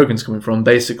Seth Rogen's coming from.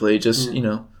 Basically, just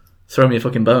throw me a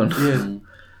fucking bone. Yeah.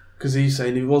 Because he's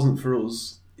saying if it wasn't for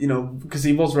us, because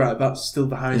he was right, that's still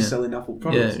the highest selling Apple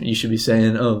product. Yeah, you should be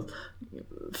saying,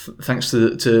 thanks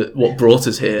to what brought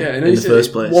us here in the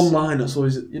first place. One line, that's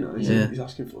always, he's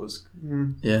asking for us.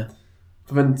 Yeah.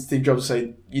 But then Steve Jobs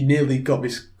saying, you nearly got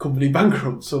this company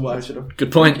bankrupt, so why should have...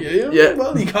 Good point. Yeah.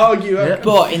 Well, you can't argue.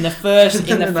 But in the first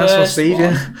one,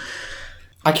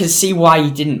 I can see why he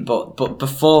didn't, but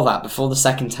before the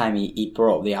second time he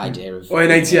brought up the idea of... in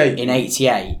 88. In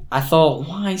 88. I thought,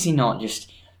 why is he not just...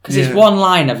 Because it's one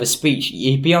line of a speech.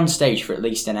 You'd be on stage for at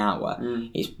least an hour.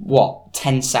 It's,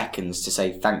 10 seconds to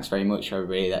say thanks very much,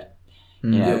 everybody.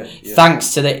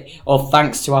 Thanks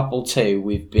to Apple II,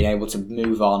 we've been able to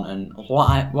move on and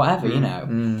whatever,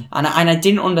 And I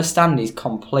didn't understand his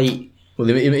complete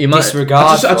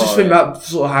disregard. I just think that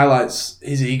sort of highlights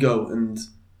his ego and...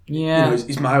 Yeah,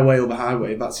 it's my way or the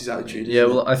highway. That's his attitude. Yeah,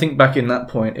 well, I think back in that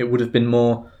point, it would have been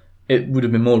more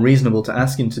reasonable to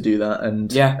ask him to do that,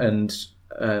 and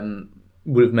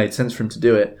would have made sense for him to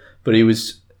do it. But he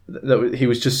was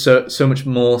just so much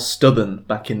more stubborn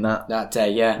back in that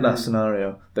day, that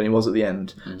scenario than he was at the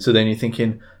end. So then you're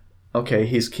thinking, okay,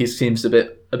 he seems a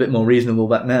bit more reasonable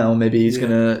back now. Maybe he's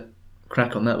gonna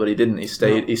crack on that, but he didn't. He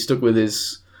stuck with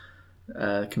his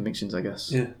convictions, I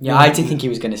guess. Yeah, I did think he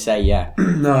was going to say yeah.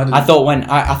 No, I didn't.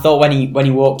 I thought when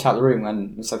he walked out the room,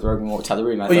 when Seth Rogen walked out the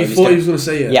room, I thought you thought he was going to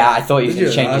say yeah? Yeah, I thought he was going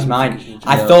to change his mind.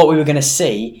 I thought what we were going to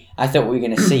see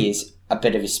is a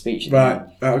bit of his speech, right?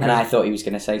 Okay. And I thought he was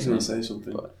going to say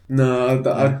something. But, no,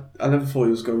 I never thought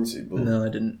he was going to. But No, I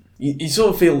didn't. You sort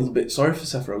of feel a bit sorry for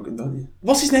Seth Rogen, don't you?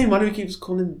 What's his name? Why do we keep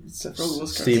calling him Seth Rogen?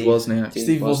 Steve Wozniak.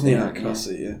 Steve Wozniak. That's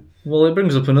it. Yeah. Well, it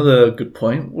brings up another good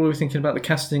point. What are we thinking about the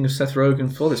casting of Seth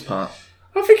Rogen for this part?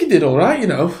 I think he did all right. You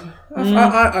know,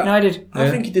 I did. I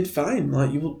think he did fine.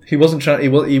 Like he wasn't trying.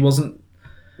 He wasn't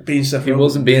being Seth. He Rogen,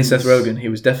 wasn't being Seth Rogen. He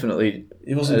was definitely.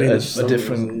 He wasn't being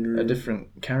a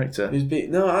different character.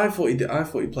 No, I thought he did. I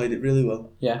thought he played it really well.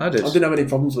 Yeah, I did. I didn't have any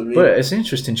problems with him. But it's an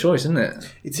interesting choice, isn't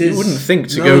it? It is. You wouldn't think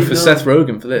to go for Seth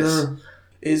Rogen for this. No,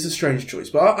 it is a strange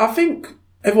choice, but I think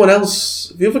everyone else,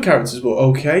 the other characters were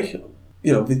okay.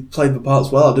 You know, they played the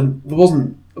parts well. There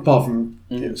wasn't, apart from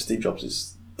Steve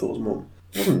Jobs' daughter's mum,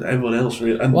 wasn't everyone else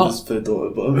really, and his third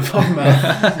daughter, but apart from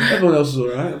that, everyone else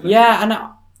was alright. Yeah, and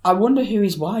I wonder who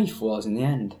his wife was in the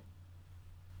end.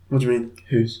 What do you mean?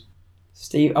 Who's?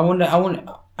 Steve. I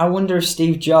wonder if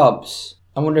Steve Jobs.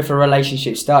 I wonder if a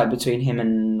relationship started between him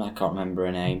and I can't remember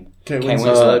her name. Kate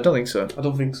Winslet. I don't think so. I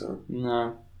don't think so.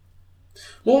 No.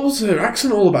 What was her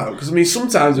accent all about? Because I mean,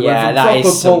 sometimes it went from that proper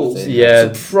is Poles something.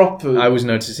 to proper. I was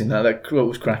noticing that. That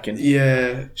was cracking.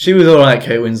 Yeah, she was all right,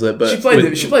 Kate Winslet, but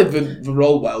she played the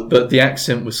role well. But the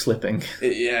accent was slipping.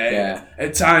 Yeah.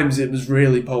 At times it was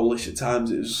really Polish. At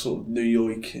times it was sort of New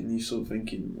York, and you're sort of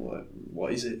thinking,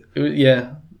 what is it?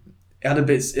 Yeah.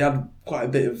 It had quite a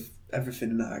bit of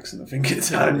everything in that accent. I think at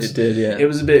times it did. Yeah. It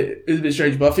was a bit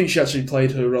strange, but I think she actually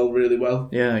played her role really well.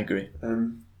 Yeah, I agree.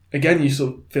 Again, you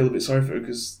sort of feel a bit sorry for her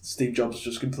because Steve Jobs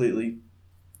just completely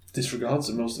disregards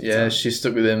her most of the time. Yeah, she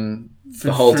stuck with him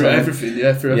the whole time. Everything,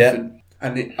 through everything.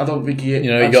 And I don't think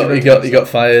he got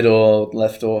fired or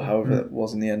left or however it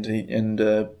was in the end.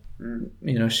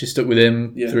 She stuck with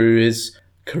him through his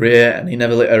career, and he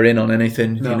never let her in on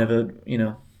anything. No. He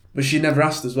never, But she never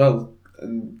asked as well.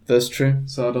 And that's true.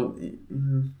 So I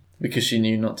don't. Because she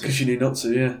knew not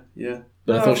to. Yeah.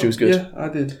 But I thought she was good. Yeah, I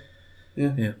did.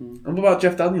 Yeah. And what about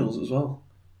Jeff Daniels as well?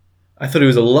 I thought he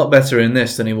was a lot better in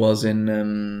this than he was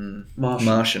in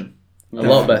Martian. A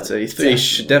lot better. He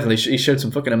showed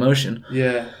some fucking emotion.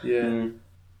 Yeah.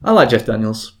 I like Jeff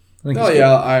Daniels.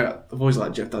 I've always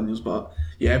liked Jeff Daniels, but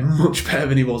much better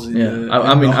than he was in.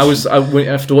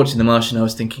 After watching The Martian, I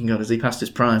was thinking, God, has he passed his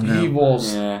prime now? He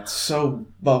was so.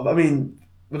 But I mean,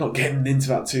 we're not getting into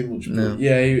that too much. But no.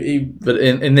 But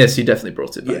in this, he definitely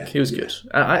brought it back. Yeah, he was good.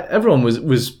 Everyone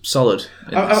was solid.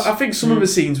 I think some of the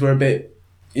scenes were a bit,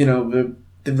 they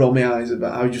rolled my eyes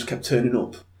about how he just kept turning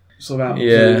up. So about he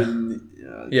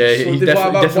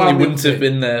definitely wouldn't have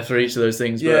been there for each of those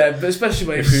things. But especially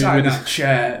when he sat in that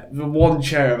chair, the one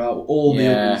chair about all the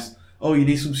others. Oh, you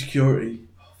need some security.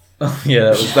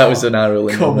 That was an arrow.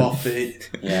 Come off it.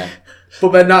 Yeah.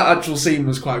 But then that actual scene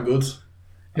was quite good.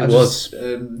 It's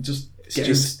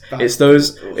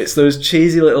those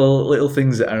cheesy little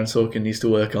things that Aaron Sorkin needs to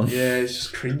work on. Yeah, it's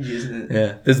just cringy, isn't it?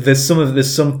 Yeah,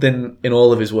 there's something in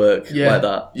all of his work like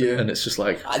that. Yeah, and it's just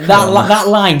like that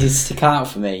line did stick out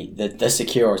for me, the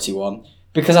security one,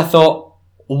 because I thought,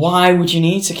 why would you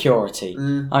need security?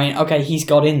 I mean, okay, he's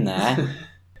got in there.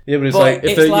 Yeah, but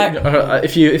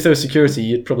if there was security,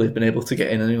 you'd probably have been able to get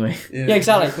in anyway. Yeah,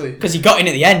 exactly. Because he got in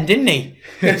at the end, didn't he?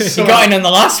 He got in on the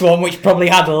last one, which probably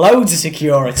had loads of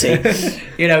security.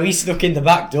 He snuck in the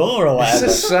back door or whatever.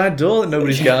 It's a side door that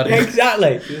nobody's guarding.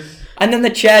 Exactly. And then the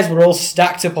chairs were all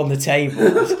stacked up on the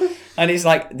tables, and it's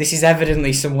like, this is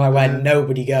evidently somewhere where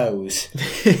nobody goes.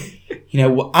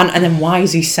 And then why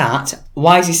is he sat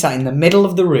in the middle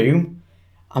of the room?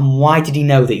 And why did he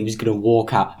know that he was going to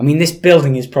walk out? I mean, this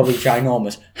building is probably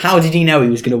ginormous. How did he know he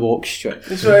was going to walk straight?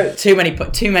 That's right. Too many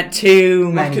questions. A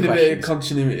bit of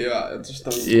continuity. I just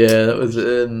don't. Yeah, that was.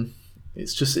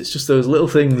 It's just those little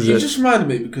things. You just reminded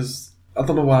me because I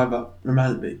don't know why that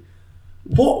reminded me.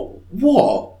 What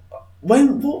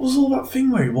was all that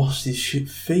thing where he washed his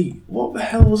feet? What the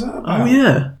hell was that about? Oh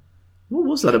yeah, what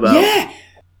was that about? Yeah,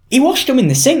 he washed them in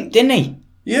the sink, didn't he?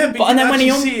 Yeah, but and then when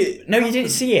you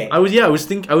didn't see it. I was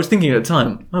thinking at the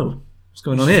time. Oh, what's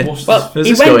going on here? Well, where's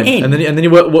he this went going? in, and then he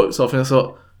walks off, and I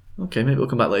thought, okay, maybe we'll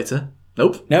come back later.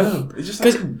 Nope. No,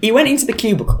 because he went into the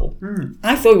cubicle.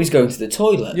 I thought he was going to the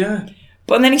toilet. Yeah,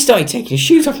 But then he started taking his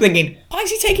shoes off, thinking, why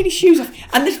is he taking his shoes off?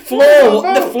 And the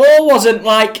floor wasn't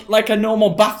like a normal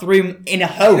bathroom in a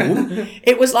home.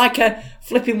 It was like a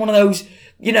flipping one of those,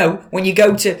 you know, when you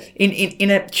go to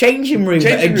in a changing room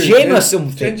at a gym or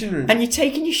something, and you're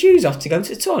taking your shoes off to go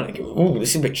to the toilet. Oh,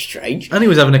 this is a bit strange. And he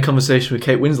was having a conversation with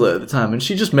Kate Winslet at the time, and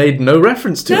she just made no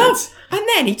reference to it. And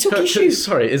then he took his shoes.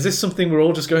 Sorry, is this something we're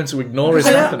all just going to ignore is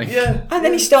happening? Yeah. And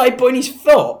then he started putting his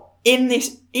foot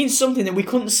in something that we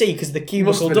couldn't see because of the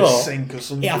cubicle door. Must have been a sink or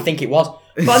something. Yeah, I think it was.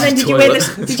 But then did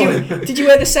you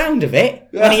hear the sound of it?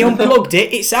 When he unplugged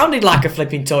it, it sounded like a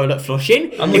flipping toilet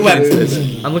flushing. I'm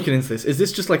looking into this. Is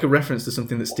this just like a reference to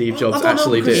something that Steve Jobs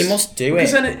actually did? He must do it.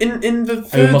 Because then in the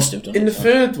third, must have done in it, the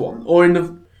third one, or in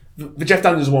the Jeff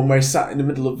Daniels one where he sat in the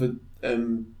middle of the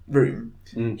room,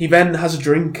 he then has a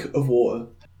drink of water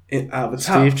out of a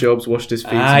tap. Steve Jobs washed his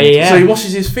feet. So he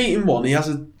washes his feet in one, he has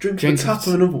a drink of the tap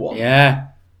of another one. Yeah.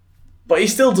 But he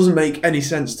still doesn't make any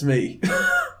sense to me.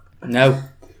 No.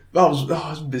 That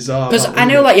was bizarre. Because I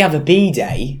know like you have a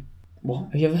B-day.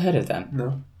 What? Have you ever heard of them?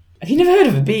 No. Have you never heard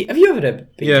of a B? Have you ever heard of a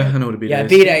B-day? Yeah, I know what a B-day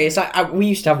is. Yeah, B-day. It's like we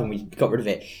used to have one. We got rid of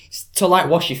it. It's to like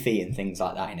wash your feet and things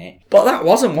like that in it. But that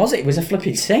wasn't, was it? It was a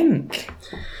flipping sink.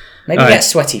 Maybe get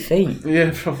sweaty feet.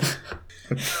 Yeah, probably.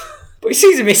 But it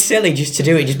seems a bit silly just to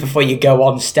do it just before you go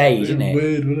on stage, isn't it?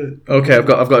 Weird, wouldn't it? Okay, I've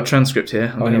got a transcript here.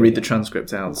 I'm going to read the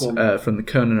transcript out Go from the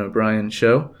Conan O'Brien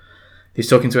show. He's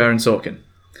talking to Aaron Sorkin.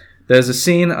 There's a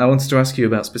scene I wanted to ask you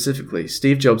about specifically.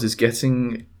 Steve Jobs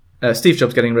getting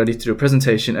ready to do a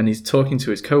presentation, and he's talking to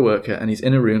his co-worker, and he's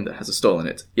in a room that has a stall in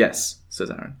it. Yes,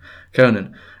 says Aaron.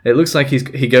 Conan. It looks like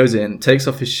he goes in, takes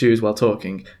off his shoes while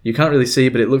talking. You can't really see,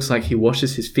 but it looks like he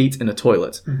washes his feet in a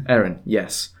toilet. Aaron.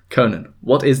 Yes. Conan.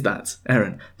 What is that?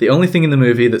 Aaron. The only thing in the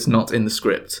movie that's not in the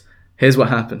script. Here's what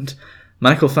happened.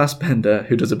 Michael Fassbender,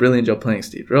 who does a brilliant job playing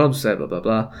Steve Jobs, said blah blah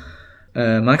blah.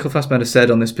 Michael Fassbender said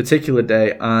on this particular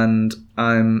day, and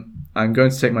I'm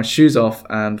going to take my shoes off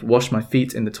and wash my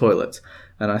feet in the toilet.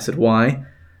 And I said, why?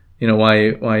 You know,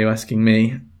 why are you asking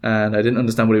me? And I didn't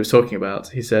understand what he was talking about.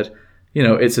 He said, you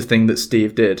know, it's a thing that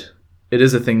Steve did. It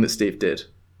is a thing that Steve did.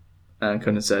 And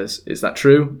Conan says, is that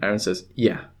true? Aaron says,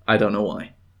 yeah, I don't know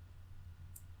why.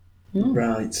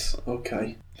 Right,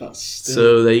 okay. That's still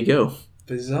So there you go.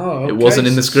 bizarre. It wasn't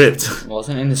in the script. It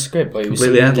wasn't in the script, but it was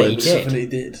Completely something that he ad-libbed. did. Something he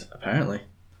did. Apparently.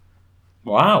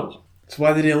 Wow. So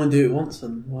why did he only do it once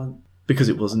then? Why? Because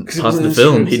it wasn't 'Cause it part of wasn't the in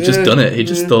the film. script, He'd just yeah, done it. He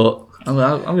just yeah. thought, I'm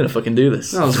going to fucking do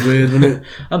this. That was weird, wasn't it?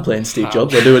 I'm playing Steve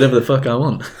Jobs. I'll do whatever the fuck I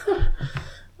want.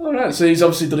 Alright, so he's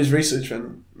obviously done his research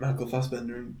on Michael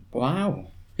Fassbender. And... Wow.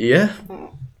 Yeah,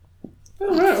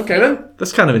 Alright, okay then.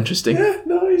 that's kind of interesting. Yeah,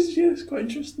 no, it's quite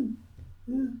interesting.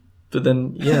 But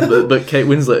then, but Kate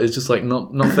Winslet is just like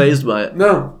not fazed by it.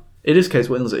 No. It is Kate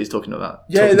Winslet he's talking about.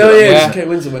 Yeah, Talking no, about. yeah, Yeah. it's Kate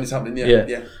Winslet when it's happening, Yeah.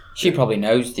 yeah. She probably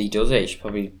knows that he does it. She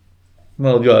probably...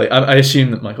 Well, yeah, I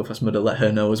assume that Michael Fassbender let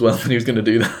her know as well that he was going to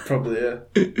do that. Probably, yeah.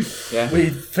 Yeah. We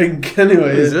think,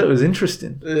 anyway. That was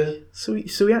interesting. Yeah. So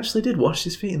he actually did wash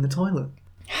his feet in the toilet.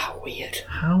 How weird.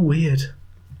 How weird.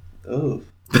 Oh.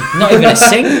 Not even a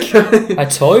sink. A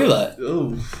toilet.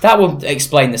 Oh. That would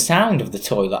explain the sound of the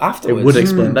toilet It afterwards. would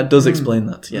explain. That does explain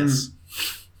that, yes.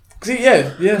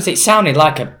 Yeah. Because it sounded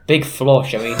like a big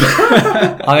flush. I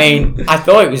mean, I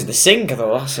thought it was the sink. I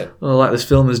thought, that's it. Well, like this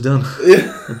film has done.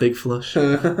 Yeah. A big flush.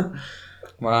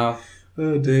 Wow.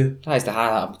 Oh dear. That is the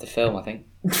highlight of the film, I think.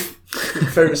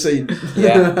 Favourite scene.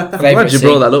 Yeah. I'm glad you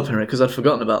brought that up, Henry, because I'd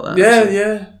forgotten about that.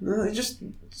 Yeah. No, it just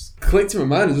clicked in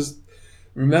my mind. It just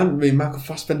reminded me of Michael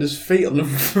Fassbender's feet on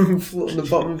the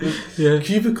bottom of the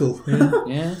cubicle.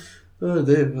 Yeah. Oh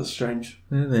dear, that's strange.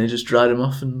 Yeah, they just dried him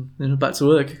off and back to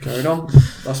work. Carried on.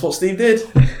 That's what Steve did.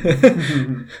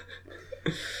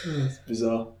 It's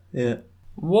bizarre. Yeah.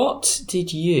 What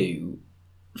did you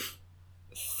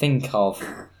think of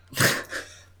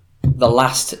not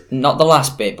the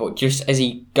last bit, but just as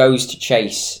he goes to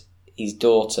chase his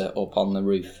daughter up on the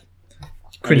roof?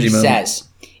 Cringy moment. Says,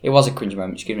 it was a cringy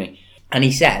moment, excuse me. And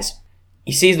he says,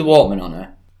 he sees the Walkman on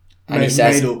her, and he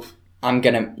says, made up.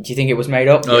 do you think it was made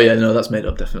up? Oh yeah, no, that's made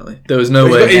up definitely. There was no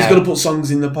way. He's going to put songs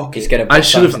in the pocket. He's going to I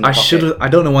should have. I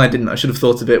don't know why I didn't. I should have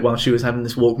thought of it while she was having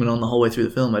this Walkman on the whole way through the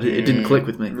film. It didn't click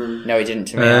with me. No, he didn't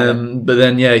to me. either. But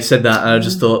then yeah, he said that, and I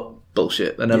just thought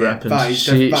bullshit. That never happened. That is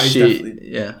definitely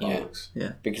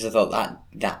Yeah. Because I thought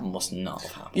that must not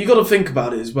have happened. You got to think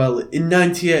about it as well. In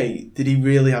 '98, did he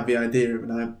really have the idea of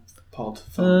an iPod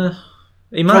phone?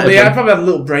 He might have probably had a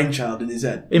little brainchild in his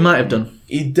head. He might have done.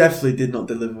 He definitely did not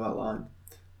deliver that line.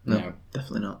 No,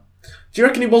 definitely not. Do you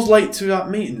reckon he was late to that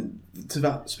meeting, to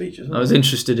that speech as well? I was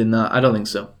interested in that. I don't think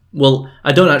so. Well,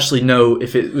 I don't actually know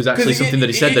if it was actually something that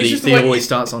he said that he always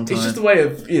starts on time. It's just a way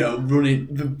of running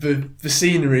the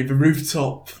scenery, the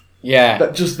rooftop. Yeah,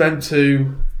 that just them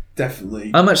two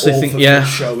definitely. I'm actually thinking, for the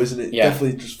show, isn't it? Yeah.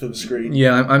 Definitely just for the screen.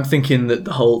 Yeah, I'm thinking that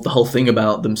the whole thing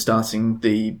about them starting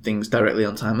the things directly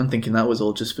on time. I'm thinking that was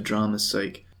all just for drama's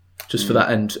sake, just for that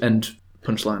end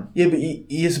punchline. Yeah, but he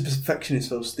is a perfectionist,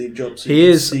 though, Steve Jobs. So he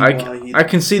is. I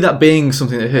can see that being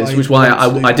something that his, which is why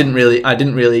I didn't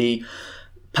really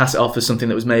pass it off as something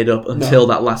that was made up until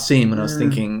that last scene when I was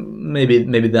thinking maybe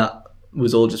that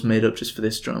was all just made up just for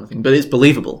this drama thing. But it's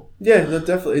believable. Yeah, no,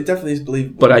 definitely, it definitely is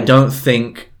believable. But I don't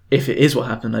think, if it is what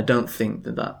happened, I don't think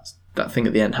that thing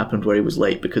at the end happened where he was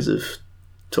late because of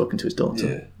talking to his daughter.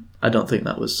 Yeah. I don't think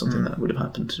that was something that would have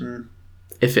happened.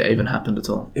 If it even happened at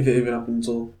all. If it even happened at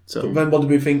all. So, but then what do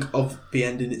we think of the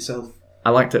ending itself? I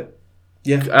liked it.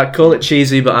 Yeah. I call it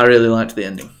cheesy, but I really liked the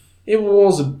ending. It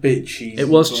was a bit cheesy. It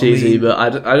was cheesy, but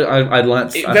I'd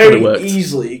liked it. I Very it worked.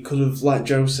 easily could have, like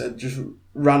Joe said, just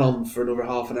ran on for another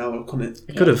half an hour, couldn't it?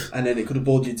 It could have. And then it could have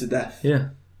bored you to death. Yeah.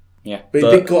 Yeah. But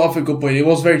it did cut off a good point. It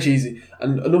was very cheesy.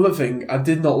 And another thing, I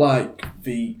did not like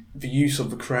the use of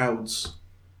the crowds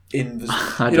in the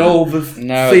feet on the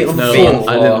floor, I didn't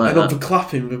like and that. the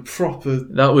clapping, the proper.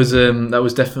 That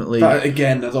was definitely. That,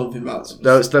 again, I don't think that's.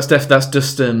 That's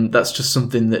just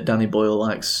something that Danny Boyle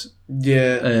likes.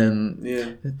 Yeah.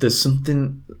 Yeah. There's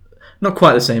something not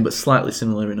quite the same, but slightly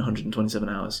similar in 127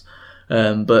 Hours.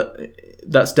 But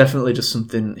that's definitely just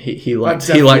something he likes.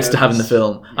 He likes to have in the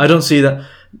film. I don't see that.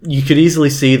 You could easily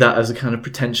see that as a kind of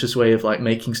pretentious way of like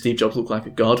making Steve Jobs look like a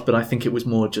god, but I think it was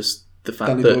more just the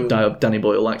fact that Danny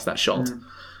Boyle likes that shot.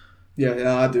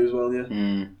 Yeah, I do as well. Yeah,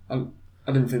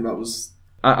 I didn't think that was.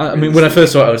 I mean, when I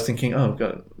first saw it, I was thinking, "Oh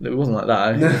God, it wasn't like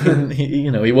that."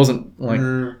 He wasn't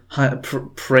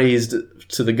like praised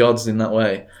to the gods in that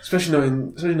way. Especially not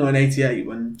in '88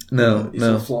 when no.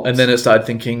 And then I started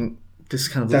thinking, this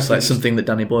kind of looks like something that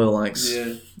Danny Boyle likes,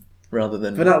 rather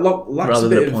than but that lacks a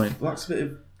bit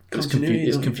of continuity.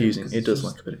 It's confusing. It does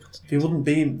lack a bit of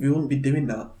continuity. We wouldn't be doing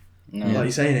that. No. Like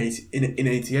you say, in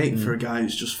 '88 for a guy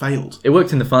who's just failed. It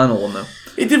worked in the final one though.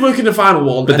 It did work in the final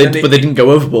one, but they didn't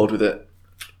go overboard with it.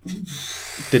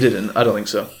 They didn't. I don't think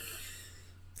so.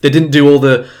 They didn't do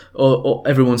all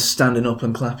everyone standing up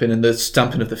and clapping and the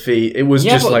stamping of the feet. It was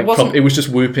just like it was just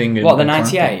whooping. And, the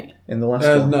 98 in the last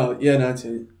one? No,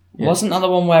 98. Yeah. Wasn't that the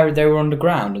one where they were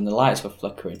underground and the lights were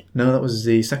flickering? No, that was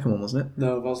the second one, wasn't it?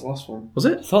 No, that was the last one. Was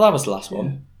it? I thought that was the last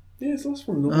one. Yeah, it's the last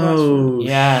one.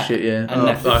 Yeah. Shit, yeah.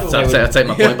 I take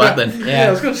my point back then. Yeah,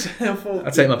 I was going to say, I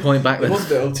take my point back then. It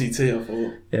was a bit OTT, I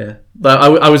thought. Yeah. But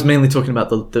I was mainly talking about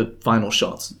the final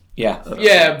shots. Yeah.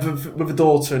 With the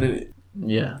daughter and it.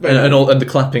 Yeah. And the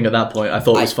clapping at that point, I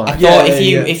thought was fine. I thought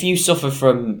if you suffer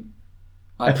from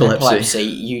epilepsy,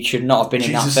 you should not have been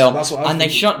in that film. That's what and they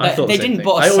didn't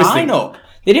put a sign up.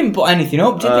 They didn't put anything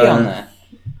up, did they, on there?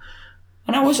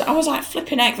 And I was like,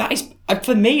 flipping heck, that is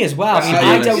for me as well. I mean,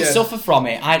 I don't suffer from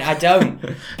it. I don't.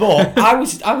 But I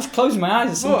was closing my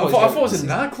eyes at some point. I thought it was a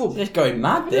nightclub. Just going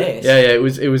mad. This. Yeah. It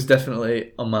was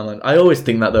definitely on my mind. I always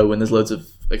think that though when there's loads of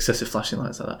excessive flashing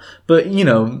lights like that. But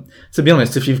to be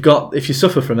honest, if you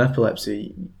suffer from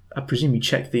epilepsy, I presume you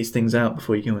check these things out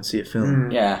before you go and see a film.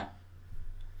 Yeah.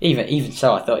 Even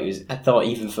so, I thought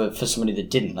even for somebody that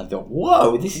didn't, I thought,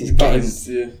 whoa, this is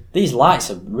getting. These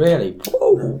lights are really.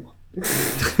 Whoa.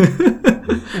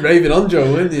 Raving on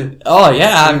Joe, weren't you? Oh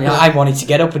yeah, I wanted to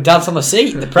get up and dance on the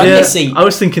seat, the premier seat. I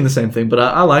was thinking the same thing, but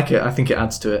I like it. I think it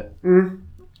adds to it.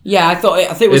 Yeah, I thought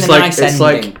it was a nice ending.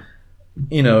 Like,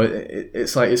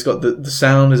 it's like it's got the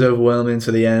sound is overwhelming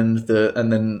to the end,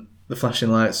 and then the flashing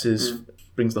lights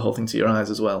brings the whole thing to your eyes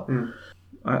as well.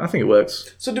 I think it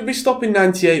works. So did we stop in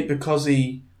 '98 because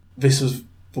this was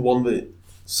the one that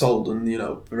sold and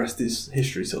the rest is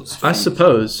history, so to speak? I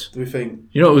suppose. Do we think?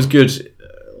 What was good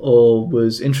or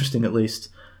was interesting at least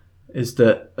is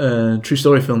that true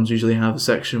story films usually have a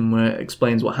section where it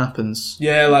explains what happens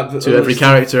to every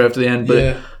character after the end,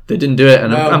 but they didn't do it,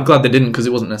 and I'm glad they didn't because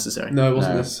it wasn't necessary. No, it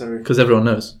wasn't necessary because everyone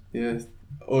knows. Yeah,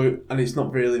 and it's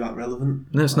not really that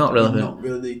relevant. No, it's not relevant. Not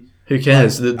really. Who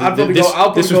cares? This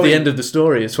was the end of the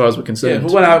story as far as we're concerned. Yeah,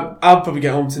 but when I'll probably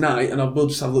get home tonight and we'll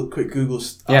just have a quick Google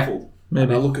Apple. Maybe.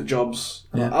 And I'll look at jobs.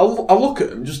 Yeah. I'll look at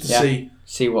them just to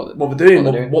see what we're doing,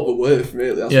 what they're worth,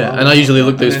 really. That's and I usually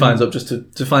look those finds up just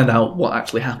to find out what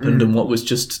actually happened and what was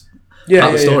just part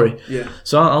of the story. Yeah.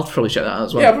 So I'll probably check that out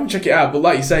as well. Yeah, I'll probably check it out. But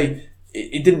like you say,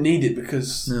 it didn't need it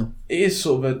because it is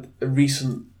sort of a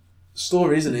recent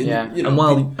story, isn't it? Yeah.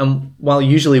 And while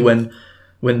usually when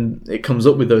it comes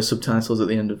up with those subtitles at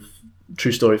the end of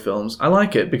true story films, I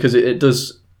like it because it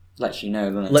does lets you know,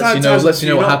 doesn't it? Lets you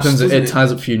know what happens. doesn't It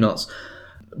ties up a few knots,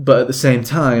 but at the same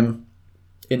time,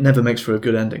 it never makes for a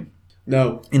good ending.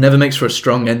 No. It never makes for a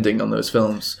strong ending on those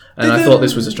films, and I thought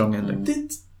this was a strong ending.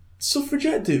 Did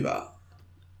Suffragette do that?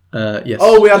 Yes.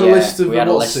 Oh, we had a list of. We had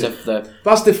a list of the.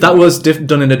 That's different. That was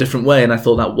done in a different way, and I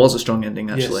thought that was a strong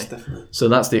ending, actually. Yes, definitely. So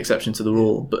that's the exception to the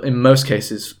rule. But in most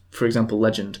cases, for example,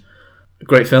 Legend, a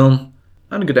great film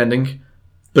and a good ending,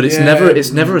 but it's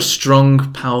never a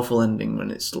strong, powerful ending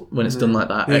when it's done like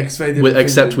that. Yeah,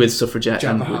 except with Suffragette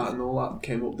Jabba Hat and all that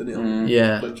came up, didn't it?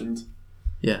 Yeah. Legend.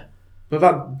 Yeah. But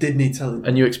that did need telling.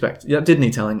 And you expect did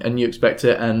need telling, and you expect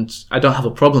it, and I don't have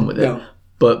a problem with it. No.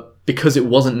 But because it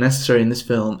wasn't necessary in this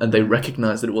film, and they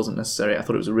recognised that it wasn't necessary, I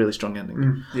thought it was a really strong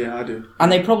ending. Yeah, I do.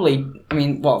 And they probably, I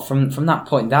mean, from that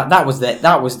point, that was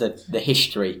the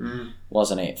history,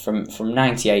 wasn't it? From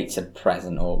 98 to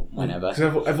present or whenever.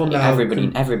 Everyone now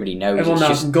everybody knows. Everyone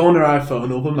now can go on their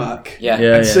iPhone or their Mac.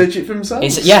 Yeah. Search it for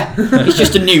themselves. It's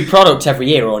just a new product every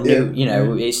year, or new. You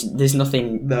know, there's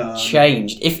nothing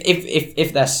changed.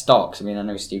 If their stocks, I mean, I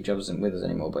know Steve Jobs isn't with us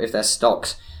anymore, but if their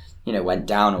stocks, went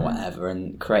down or whatever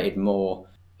and created more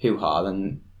hoo-ha,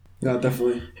 then... Yeah,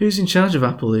 definitely. Who's in charge of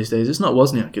Apple these days? It's not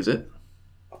Wozniak, is it?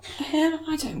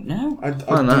 I don't know. I do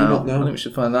not know. I think we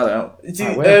should find that out.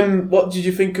 What did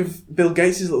you think of Bill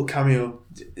Gates' little cameo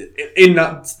in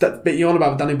that bit you on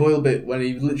about, the Danny Boyle bit, when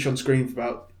he was literally on screen for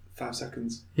about 5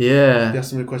 seconds? Yeah. They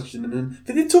asked him a question, and then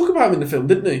they did talk about him in the film,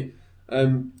 didn't they?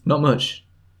 Not much.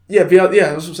 Yeah, that's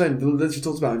what I'm saying. They literally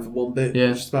talked about him for one bit.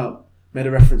 Yeah. Just about made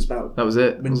a reference about that was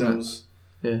it. Windows.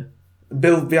 Yeah.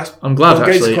 I'm glad Bill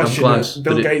actually. Gates I'm glad.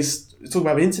 Bill Gates talking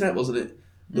about the internet, wasn't it?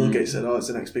 Bill Gates said, "Oh, it's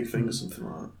the next big thing" or something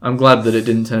like that. I'm glad that it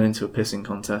didn't turn into a pissing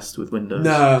contest with Windows.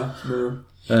 No.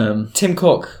 Tim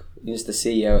Cook is the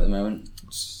CEO at the moment.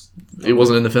 He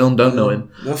wasn't in the film. Don't know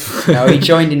him. No, he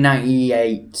joined in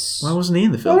 98. Why wasn't he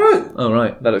in the film? Oh,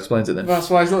 right. That explains it then. That's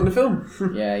why he's not in the film.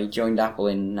 Yeah, he joined Apple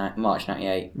in March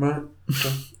 98. Right.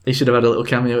 He should have had a little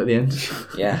cameo at the end.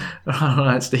 Yeah. All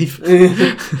right, Steve. What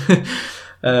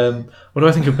do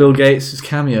I think of Bill Gates'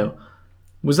 cameo?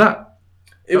 Was that...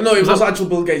 It was actual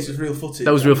Bill Gates' real footage.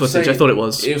 That was real footage. I thought it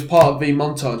was. It was part of the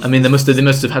montage. I mean, they must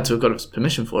have had to have got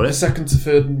permission for it. The second to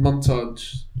third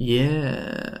montage.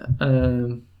 Yeah.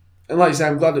 And like you say,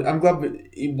 I'm glad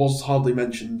it was hardly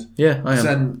mentioned. Yeah, I am.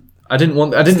 Then I didn't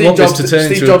want this to turn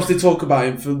into... Steve Jobs did talk about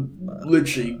him for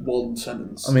literally one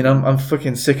sentence. I mean, I'm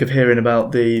fucking sick of hearing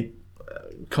about the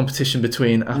competition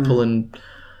between Apple and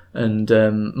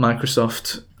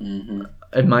Microsoft in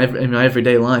my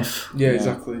everyday life. Yeah,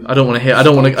 exactly. I don't want to hear. I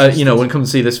don't want to. When I come to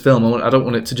see this film, I don't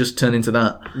want it to just turn into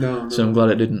that. No. So I'm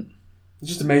glad it didn't. It's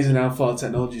just amazing how far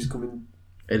technology's coming.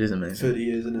 It is amazing. 30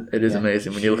 years, isn't it? It is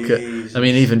amazing when you look at... I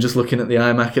mean, even just looking at the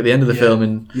iMac at the end of the film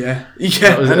and... Yeah.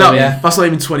 That's not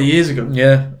even 20 years ago.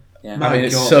 Yeah. Yeah. I mean,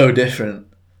 it's so different.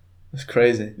 It's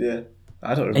crazy. Yeah.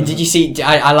 I don't remember. And did you see...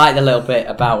 I liked the little bit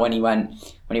about when he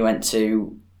went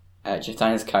to Jeff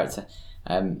Daniels' character.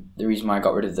 The reason why I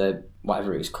got rid of the...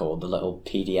 whatever it was called, the little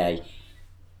PDA,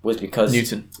 was because...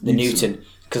 Newton.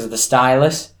 Because of the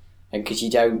stylus. And because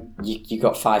you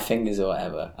got 5 fingers or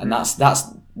whatever, and that's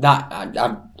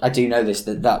I do know this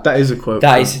that is a quote.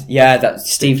 That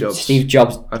Steve Jobs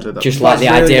just like the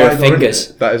idea of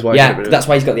fingers. That is why. Yeah, that's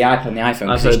why he's got the iPad and the iPhone,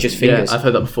 because it's just fingers. Yeah, I've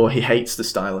heard that before. He hates the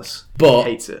stylus. But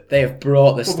he hates it. They have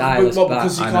brought the stylus back.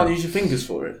 Because you can't use your fingers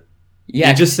for it. Yeah,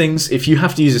 he just thinks if you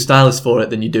have to use a stylus for it,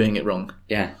 then you're doing it wrong.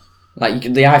 Yeah. Like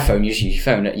the iPhone, you use your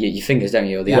phone, your fingers, don't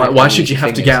you? Or the why should you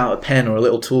have to get out a pen or a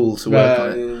little tool to work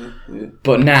on it? Yeah.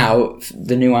 But now,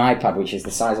 the new iPad, which is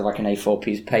the size of like an A4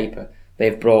 piece of paper,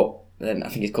 they've brought, I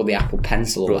think it's called the Apple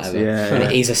Pencil or whatever, and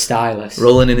it is a stylus.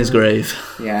 Rolling in his grave.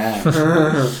 Yeah.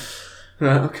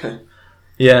 Right, okay.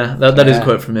 Yeah, that is a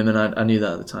quote from him, and I knew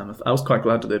that at the time. I was quite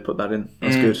glad that they put that in.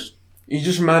 That's good. You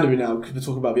just reminded me now, because we're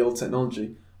talking about the old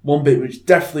technology. One bit which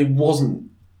definitely wasn't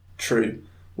true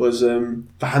was the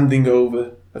handing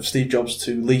over of Steve Jobs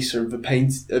to Lisa of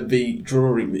the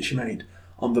drawing that she made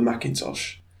on the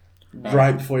Macintosh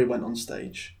right before he went on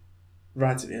stage,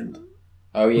 right at the end.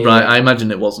 Oh yeah. Right, I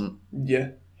imagine it wasn't.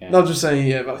 Yeah. Not just saying.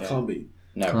 That can't be.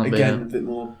 No. Can't Again, be, a bit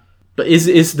more. But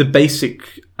is the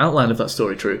basic outline of that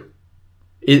story true?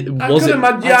 I could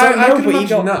imagine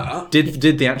that.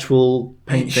 Did the actual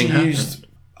paint thing happen?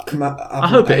 I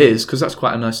hope it is, because that's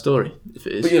quite a nice story. If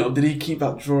it is, but did he keep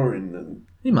that drawing? And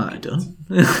he might have done.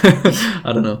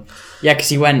 I don't know. Yeah, because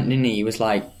he went, didn't he? He was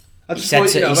like, that's part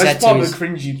of the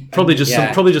cringy. Probably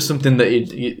just something that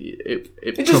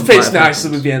it just fits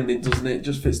nicely with the ending, doesn't it? It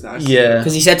just fits nicely. Yeah,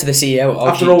 because he said to the CEO,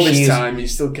 after all this time, he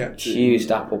still kept it. She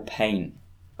used Apple Paint.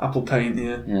 Apple Paint,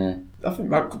 yeah. I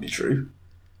think that could be true.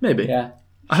 Maybe. Yeah.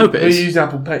 I hope it They is. use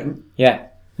Apple Paint. Yeah.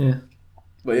 Yeah.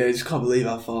 But yeah, you just can't believe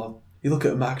how far. You look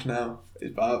at a Mac now,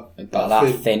 it's about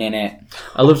That thin in it.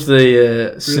 I loved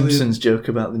the Simpsons joke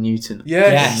about the Newton.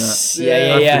 Yes.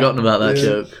 Yeah. I'd forgotten about that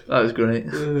joke. That was great.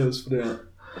 Yeah, it was funny.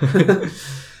 That.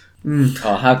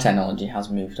 Oh, how technology has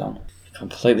moved on.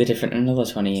 Completely different in another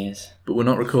 20 years. But we're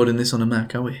not recording this on a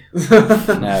Mac, are we?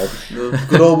 No.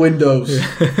 Good old Windows.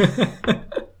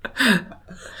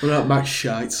 We're not Mac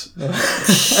shite.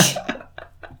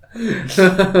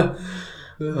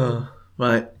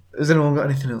 Right. Has anyone got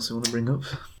anything else they want to bring up?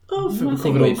 Oh, I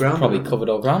think we've probably covered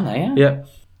all ground there, yeah. Yeah.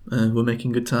 We're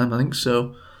making good time, I think.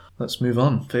 So let's move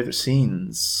on. Favourite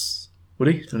scenes.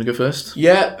 Woody, do you want to go first?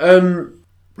 Yeah,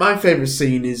 my favourite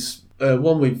scene is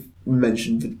one we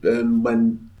mentioned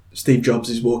when Steve Jobs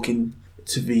is walking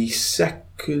to the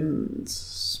second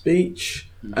speech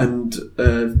and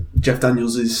Jeff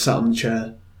Daniels is sat on the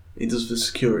chair. He does the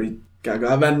security gag.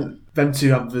 And then them two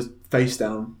have the face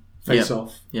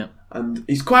off. Yeah. And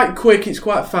it's quite quick, it's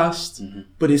quite fast,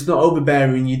 but it's not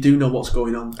overbearing. You do know what's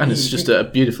going on. And it's just a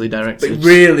beautifully directed. But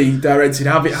really directed.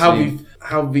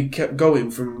 How we kept going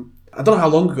from... I don't know how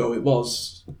long ago it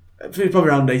was. I think it was probably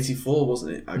around 84,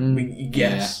 wasn't it? I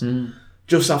guess.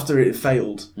 Just after it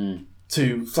failed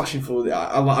to flashing forward.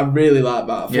 I really like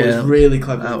that. I thought it was really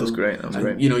clever. That was great.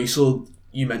 You know,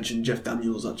 you mentioned Jeff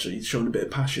Daniels actually showing a bit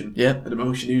of passion and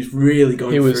emotion. He was really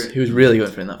going for it. He was really going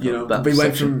for it in that film. You know, that we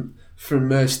went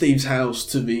from Steve's house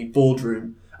to the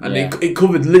boardroom, and it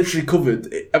literally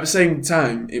covered. At the same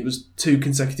time, it was 2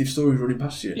 consecutive stories running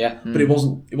past you. Yeah, but it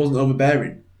wasn't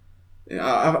overbearing.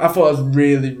 I thought it was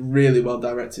really, really well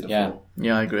directed. Yeah,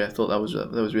 I agree. I thought that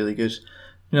was really good.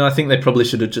 You know, I think they probably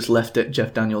should have just left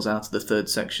Jeff Daniels out of the third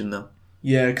section though.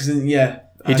 Yeah, because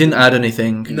he didn't add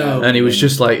anything. No, and it was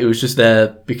just there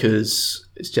because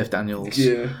it's Jeff Daniels.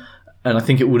 Yeah, and I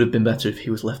think it would have been better if he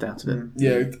was left out of it.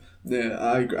 Yeah,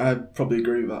 I probably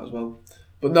agree with that as well.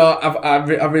 But no, I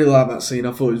really like that scene.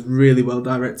 I thought it was really well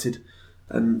directed,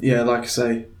 and yeah, like I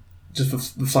say, just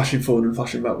the flashing forward and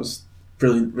flashing back was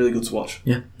brilliant, really good to watch.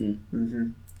 Yeah.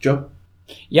 Joe?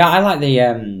 Yeah, I like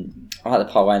the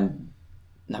part when.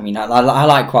 I mean, I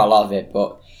like quite a lot of it,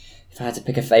 but if I had to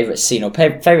pick a favourite scene or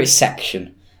favourite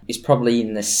section, it's probably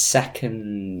in the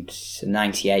second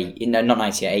 98. No, not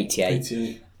 98,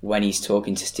 88. When he's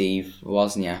talking to Steve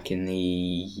Wozniak in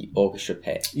the orchestra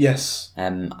pit. Yes. I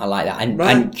like that,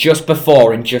 and just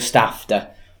before and just after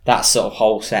that sort of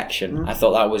whole section, I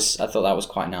thought that was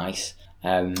quite nice.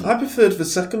 I preferred the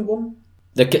second one.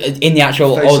 In the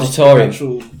actual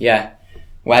auditorium. Yeah.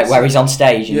 Where he's on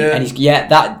stage and he's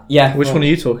Which one are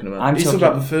you talking about? I'm talking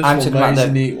about the first one where he's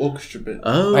in the orchestra pit.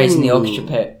 Oh, where he's in the orchestra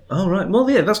pit. Oh right, well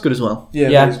yeah, that's good as well. Yeah,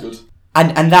 that is good.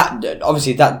 And that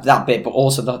obviously that bit, but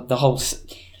also the whole.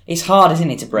 It's hard,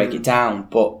 isn't it, to break it down?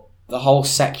 But the whole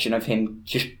section of him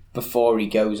just before he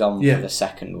goes on for the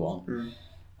second one,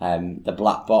 the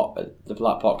black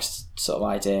box sort of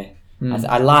idea.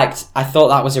 I thought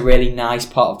that was a really nice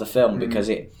part of the film because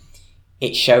it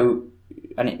showed.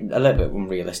 And a little bit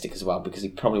unrealistic as well because he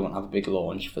probably won't have a big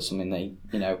launch for something that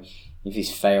if he's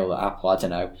failed at Apple, I don't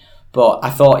know. But I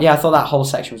thought that whole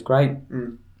section was great.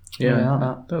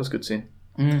 Yeah, that was a good scene.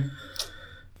 I'm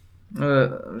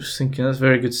just thinking that's a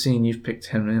very good scene you've picked,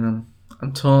 Henry, and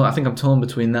I'm torn. I think I'm torn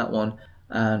between that one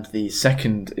and the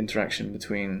second interaction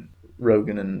between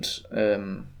Rogan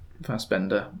and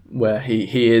Fassbender, where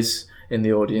he is in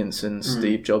the audience and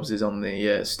Steve Jobs is on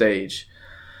the stage.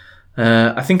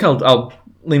 I think I'll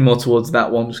lean more towards that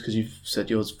one just because you've said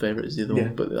yours favourite is the other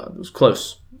one, but it was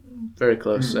close, very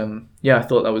close. I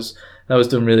thought that was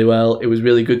done really well. It was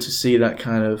really good to see that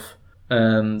kind of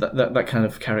that kind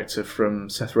of character from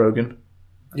Seth Rogen.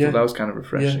 I thought that was kind of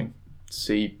refreshing to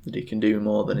see that he can do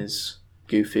more than his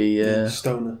goofy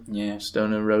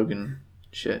stoner Rogan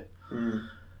shit.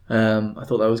 I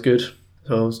thought that was good.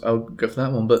 So I'll go for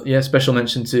that one. But yeah, special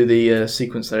mention to the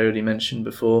sequence that I already mentioned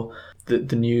before.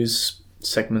 The news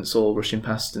segments all rushing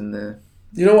past in the...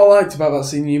 You know what I liked about that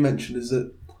scene you mentioned is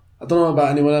that, I don't know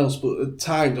about anyone else, but at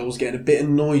times I was getting a bit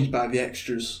annoyed by the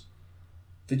extras.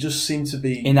 They just seem to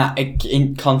be...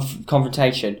 In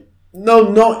confrontation? No,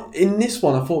 not in this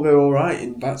one. I thought they were alright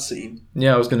in that scene.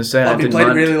 Yeah, I was going to say, I didn't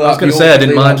mind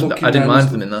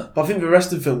them in that. But I think the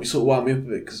rest of the film, you sort of wound me up a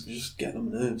bit because we're just getting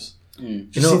on my nerves.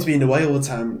 Just seemed to be in the way all the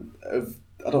time.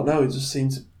 I don't know, it just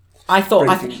seemed to... I thought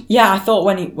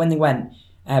when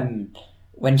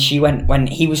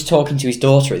he was talking to his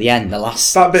daughter at the end, the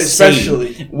last that bit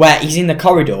especially scene, where he's in the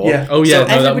corridor. Yeah. Oh yeah,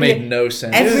 so that made no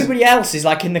sense. Everybody else is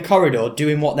like in the corridor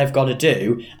doing what they've got to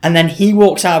do, and then he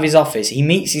walks out of his office. He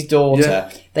meets his daughter.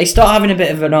 They start having a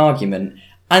bit of an argument,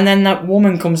 and then that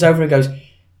woman comes over and goes,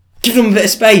 Give them a bit of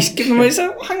space. Give them a bit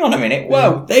of... Hang on a minute.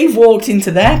 Whoa, they've walked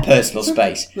into their personal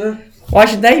space. Why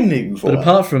should they move? But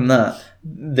apart from that,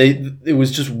 it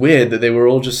was just weird that they were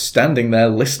all just standing there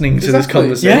listening to this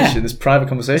conversation, this private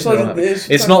conversation.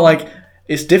 It's not like...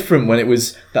 It's different when it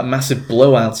was that massive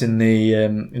blowout in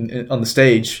the on the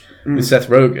stage with Seth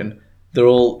Rogen. They're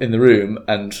all in the room,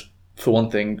 and for one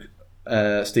thing,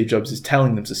 Steve Jobs is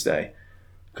telling them to stay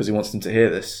because he wants them to hear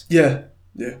this. Yeah.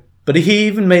 But he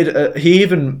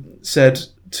even said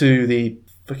to the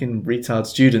fucking retard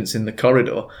students in the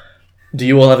corridor, "Do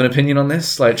you all have an opinion on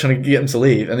this?" Like trying to get them to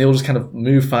leave, and they all just kind of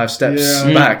move 5 steps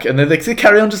back, and then they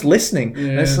carry on just listening. Yeah,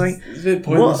 and it's like, it's a bit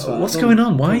pointless, what's going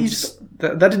on? Why are you just?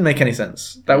 That didn't make any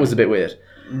sense. That was a bit weird.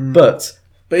 But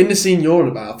in the scene you're on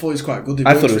about, I thought it was quite good.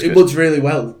 I thought it was good. It worked really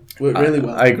well.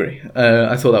 I agree.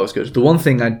 I thought that was good. The one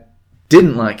thing I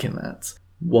didn't like in that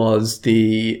was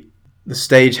the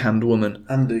stagehand woman.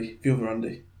 Andy, the other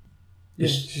Andy. Yeah,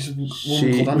 she's a woman called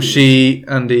Andy. Was she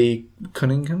Andy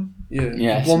Cunningham?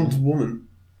 Yeah, blonde woman.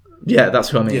 Yeah, that's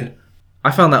who I mean. Yeah. I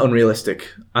found that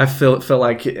unrealistic. I felt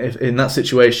like if, in that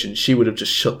situation, she would have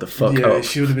just shut the fuck up. Yeah,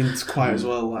 she would have been quiet as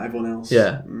well, like everyone else.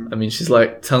 Yeah. I mean, she's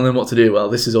like telling them what to do while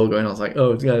this is all going on. I was like,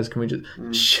 oh, guys, can we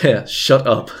just... shut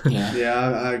up.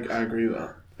 Yeah, I agree with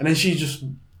that. And then she just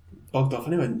bogged off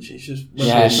anyway, didn't she? She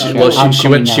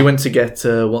went to get...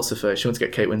 what's her face? She went to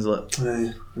get Kate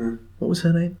Winslet. What was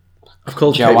her name? I've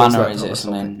called Joanna, Kate Winslet, is it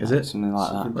something? Is it? Something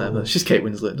like that. Whatever. She's Kate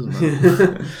Winslet, doesn't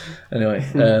matter. Anyway,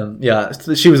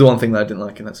 she was the one thing that I didn't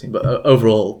like in that scene. But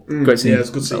overall, great scene. Yeah, it's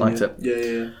a good scene. I liked it.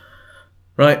 Yeah.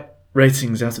 Right,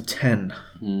 ratings out of 10.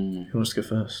 Who wants to go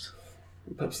first?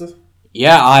 Pepster?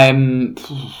 Yeah, I'm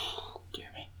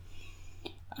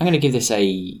going to give this an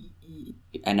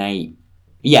 8.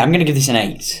 Yeah, I'm going to give this an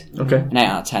 8. Okay. An 8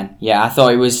 out of 10. Yeah, I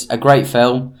thought it was a great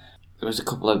film. There was a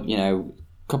couple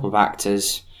of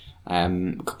actors, a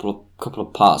couple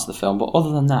of parts of the film, but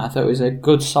other than that, I thought it was a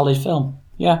good, solid film.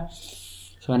 Yeah.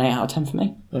 So an 8 out of 10 for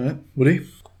me. All right. Woody?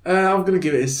 I'm going to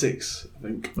give it a 6, I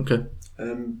think. Okay.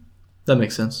 That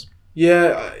makes sense.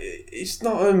 Yeah, it's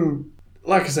not...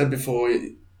 like I said before,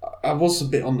 I was a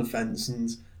bit on the fence, and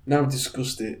now I've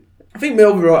discussed it. I think my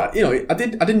overall... I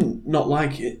didn't not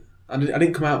like it. I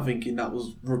didn't come out thinking that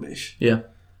was rubbish. Yeah.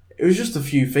 It was just a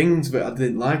few things that I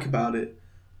didn't like about it.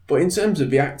 But in terms of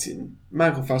the acting,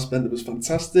 Michael Fassbender was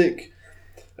fantastic.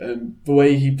 The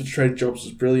way he portrayed Jobs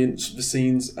was brilliant. The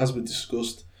scenes, as we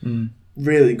discussed,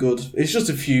 really good. It's just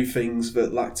a few things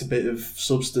that lacked a bit of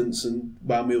substance and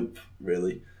wound me up,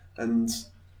 really. And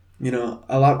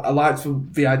I liked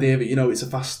the idea that it's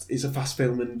a fast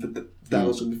film and the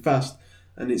dialog's gonna be fast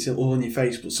and it's all in your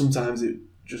face. But sometimes it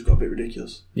just got a bit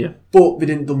ridiculous. Yeah. But they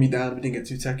didn't dumb me down. They didn't get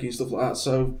too techy and stuff like that.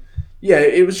 So yeah,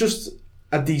 it was just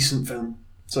a decent film.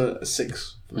 So a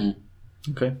 6 for me.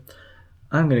 Okay.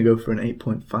 I'm going to go for an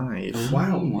 8.5.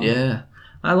 Wow. Yeah.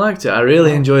 I liked it. I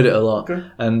really enjoyed it a lot. Okay.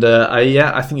 And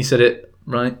I think you said it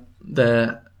right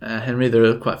there, Henry. There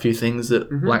are quite a few things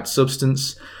that lacked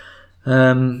substance.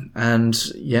 There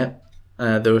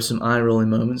were some eye-rolling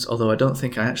moments, although I don't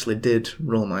think I actually did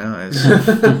roll my eyes.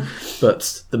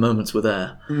 But the moments were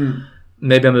there.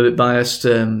 Maybe I'm a bit biased,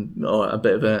 or a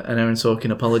bit of an Aaron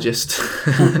Sorkin apologist,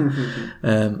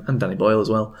 and Danny Boyle as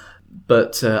well.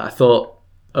 But I thought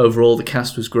overall the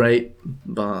cast was great,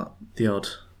 but the odd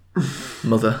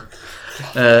mother.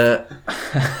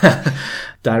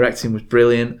 Directing was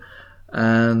brilliant,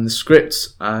 and the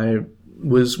script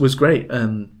was great,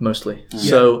 mostly. Yeah.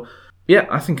 So yeah,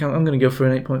 I think I'm going to go for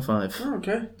an 8.5. Oh,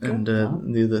 okay. Cool. And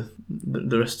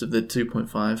the rest of the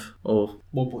 2.5 or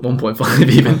 1.5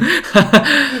 even.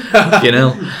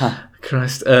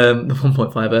 Christ. The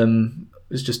 1.5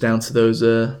 is just down to those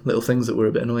little things that were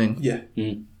a bit annoying. Yeah.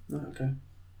 Oh, okay.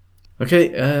 Okay,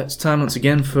 it's time once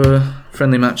again for a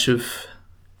friendly match of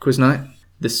Quiz Night.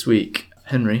 This week,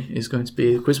 Henry is going to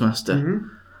be the quizmaster.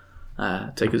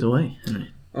 Take us away,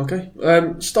 Henry. Okay.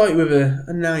 Starting with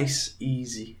a nice,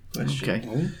 easy question.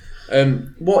 Okay.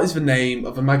 What is the name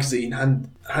of a magazine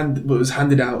that was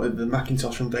handed out at the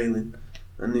Macintosh unveiling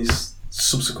and is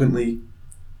subsequently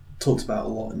talked about a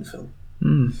lot in the film?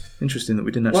 Interesting that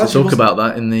we didn't actually talk about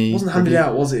that in the... It wasn't handed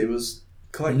out, was it? It was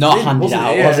collected. Not handed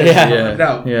out, was it?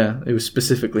 Yeah, it was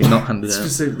specifically not handed out.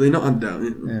 Specifically not handed out.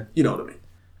 Yeah. You know what I mean.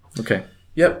 Okay.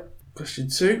 Yep. Question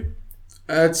 2.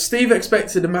 Steve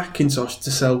expected a Macintosh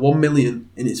to sell 1 million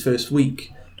in its first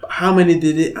week, but how many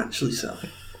did it actually sell?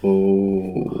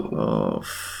 Oh,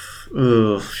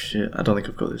 shit. I don't think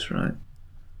I've got this right.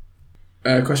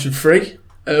 Question 3.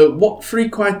 What 3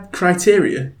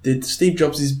 criteria did Steve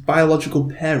Jobs' biological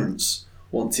parents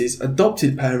want his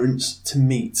adopted parents to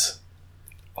meet?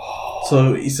 Oh.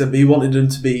 So he said he wanted them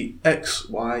to be X,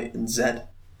 Y, and Z.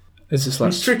 Is this like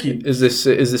It's tricky. Is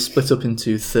this split up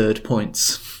into third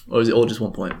points, or is it all just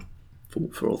 1 point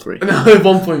for all three? No,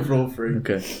 1 point for all three.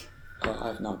 Okay. Oh,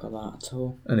 I've not got that at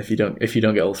all. And if you don't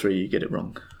get all three, you get it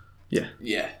wrong. Yeah.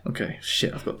 Yeah. Okay.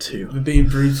 Shit, I've got 2. We're being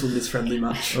brutal in this friendly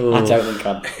match. Oh. I don't think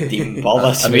I'd even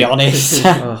bother, to be honest.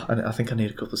 Oh, I think I need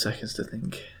a couple of seconds to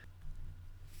think.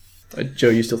 Joe,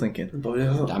 you still thinking? But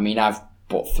yeah, I mean, I've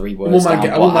put 3 I words wouldn't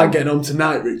down. mind getting home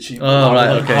tonight, Richie. Oh,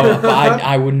 right, okay.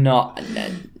 I would not.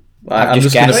 I'm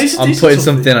just just guessed. I'm It's a putting toughie.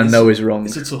 something I know is wrong.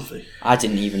 It's a toughie. I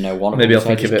didn't even know one of Maybe them, I'll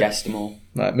so I think of just it. guessed them all.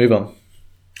 Right, move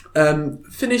on.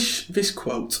 Finish this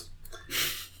quote.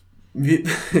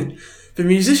 The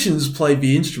musicians play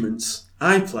the instruments.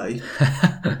 I play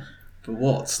the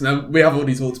what? Now, we have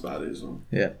already talked about it as well.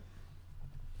 Yeah.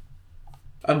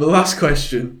 And the last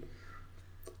question.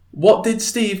 What did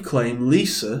Steve claim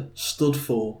Lisa stood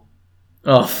for?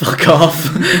 Oh, fuck off.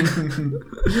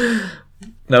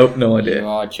 Nope, no You idea.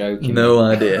 are joking. No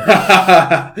idea.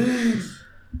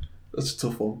 That's a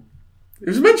tough one. It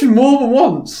was mentioned more than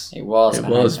once. It was. It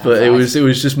was, but it was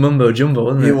just mumbo jumbo,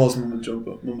 wasn't it? It was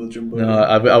Mumbo Jumbo. No,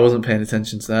 I wasn't paying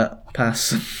attention to that.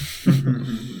 Pass.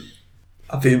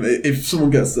 I think if someone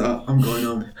gets that, I'm going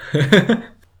home.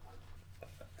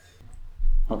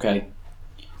 Okay.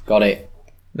 Got it.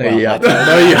 No, Well, you I haven't.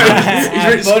 No, you haven't. He's I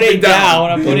written put it something down.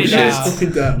 I put it Bullshit. down.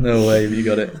 Something down. No way, but you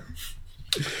got it.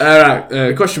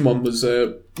 Alright, question 1 was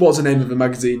what was the name of the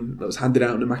magazine that was handed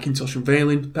out in the Macintosh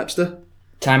unveiling? Pepster?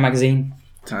 Time magazine.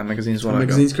 Time magazine's what I got.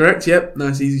 Magazine's correct, yep.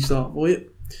 Nice easy start for you.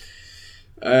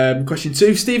 Question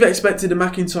 2. Steve expected a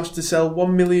Macintosh to sell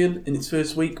 1 million in its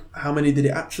first week. How many did it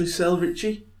actually sell,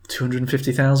 Richie?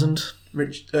 250,000.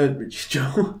 Richie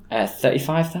Joe?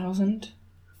 35,000.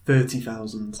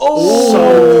 30,000. Oh!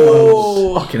 So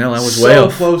close. Fucking hell, I was So way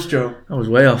off. close, Joe. I was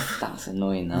way off. That's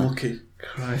annoying, that. Lucky.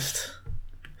 Christ.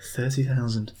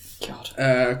 30,000.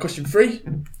 God. Question 3.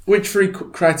 Which 3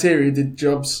 criteria did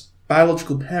Jobs'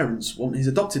 biological parents want his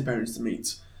adopted parents to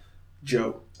meet?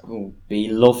 Joe. Oh, be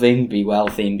loving, be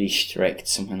wealthy, and be strict.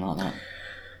 Something like that.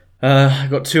 I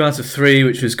got 2 out of 3,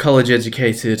 which was college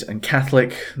educated and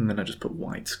Catholic, and then I just put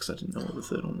white because I didn't know what the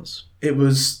third one was. It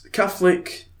was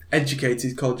Catholic,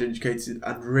 educated, college educated,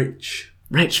 and rich.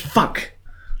 Rich, fuck.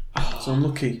 So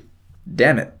unlucky.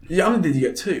 Damn it. Yeah, how many did you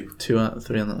get? 2? 2 out of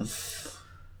 3 on that one.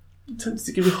 I'm tempted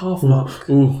to give you half a mark.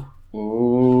 Ooh.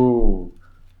 Ooh.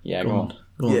 Yeah, go on.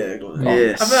 Go on. Yeah, go on.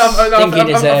 Yes.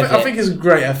 I think it's a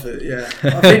great effort, yeah.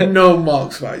 I think no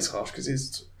marks for that is harsh because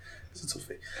it's a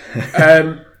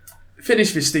toughie.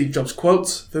 Finish with Steve Jobs'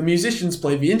 quote. The musicians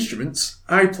play the instruments.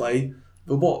 I play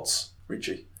the what,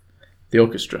 Richie? The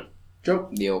orchestra. Joe?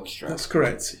 The orchestra. That's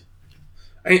correct.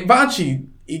 But actually,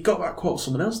 he got that quote from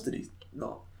someone else, did he?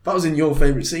 No. That was in your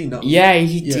favourite scene, that was. Yeah,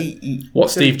 Yeah. he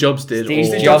What Steve Jobs did. Steve or...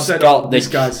 Steve Jobs Jobs said, got this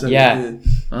the- guy said it, yeah.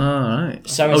 Ah, right.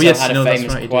 So-and-so had a that's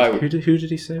famous right, he did. quote. Who did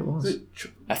he say it was?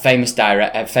 a famous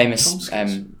famous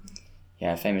Chomsky's.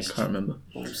 famous Can't remember.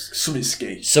 Something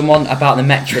ski. someone about the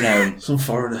metronome. Some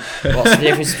foreigner. What's the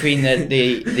difference between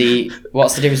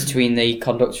what's the difference between the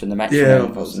conductor and the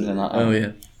metronome? Yeah. Or something like that. Oh,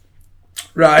 yeah.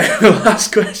 Right,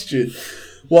 last question.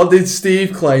 What did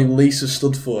Steve claim Lisa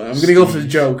stood for? I'm going to go for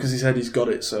Joe because he said he's got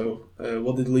it. So,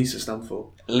 what did Lisa stand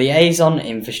for? Liaison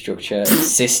infrastructure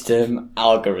system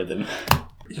algorithm.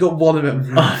 You got one of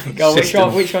them. Right. Go, which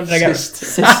System. one did I get?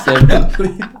 System.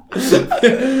 System.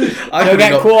 I Don't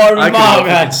get got quarter I mark, got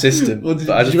man. system, Well, did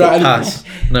but I just you put write pass.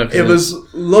 No, It was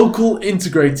local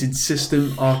integrated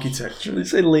system architecture. Did it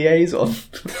say liaison?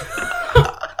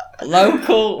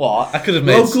 Local what? I could have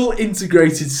made. Local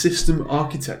integrated system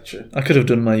architecture. I could have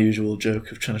done my usual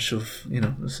joke of trying to shove,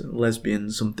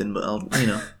 lesbian something, but I'll,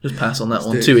 just pass on that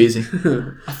one. do it. Too easy.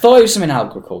 I thought it was something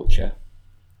agriculture.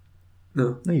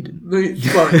 No. No, you didn't. No,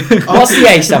 What's the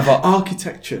A stand for?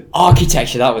 Architecture.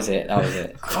 Architecture. That was it.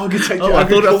 Architecture. Oh, I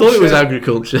thought it was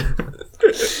agriculture.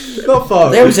 Not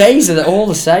far. Those A's are all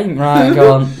the same. Right,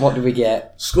 go on. What do we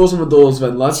get? Scores on the doors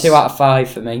then, lads. 2 out of 5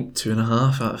 for me.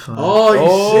 2.5 out of 5. Oh, you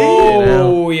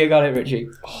Oh, you got it, Richie.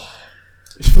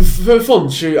 see? For fun,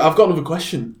 shoot, I've got another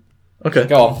question. Okay.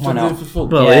 Go on. Why Do you not? for fun?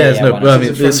 Well, Yeah, it's yeah, no. why not? Well, I mean,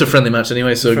 It's a it's a friendly match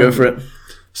anyway, so go for it.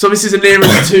 So this is a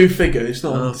nearest 2 figure. It's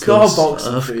not. Of It's not course, a box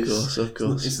of office.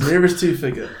 course. It's the nearest 2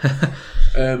 figure.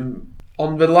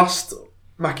 On the last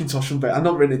Macintosh unveil, I've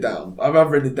not written it down. I've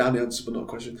written it down the answer, but not a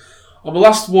question. On the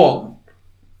last one,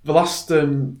 the last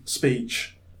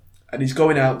speech, and he's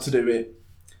going out to do it,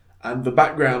 and the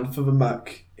background for the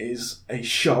Mac is a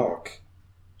shark.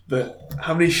 But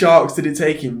how many sharks did it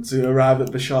take him to arrive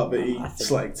at the shark that he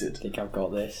selected? I think I've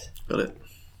got this. Got it.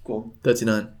 Go on.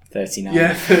 39. 39.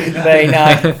 Yeah, 39.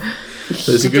 39.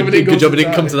 So it's a good job we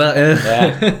didn't come to that.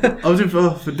 Yeah. I didn't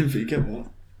think you get what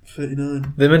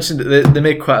 39. They mentioned they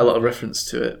made quite a lot of reference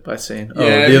to it by saying, "Oh,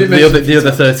 Yeah, the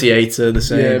other 38 are the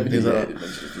same." Yeah, and things like that. they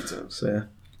mentioned it a few times. So yeah,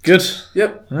 good.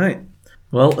 Yep. All right.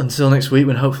 Well, until next week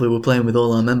when hopefully we're playing with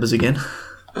all our members again.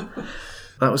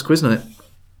 That was quiz night.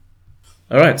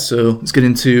 All right, so let's get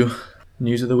into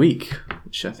news of the week,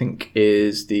 which I think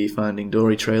is the Finding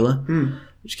Dory trailer,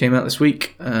 which came out this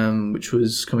week, which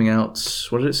was coming out,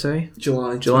 what did it say?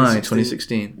 July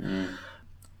 2016.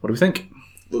 What do we think?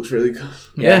 Looks really good.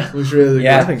 Yeah. Looks really good.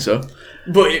 I think so.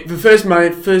 But my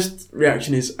first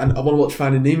reaction is, and I want to watch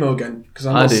Finding Nemo again because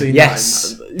I've not seen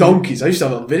that in donkeys. I used to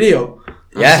have it on video.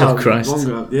 Yeah, oh Christ.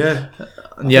 Yeah.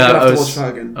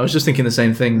 I was just thinking the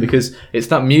same thing because it's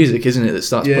that music, isn't it, that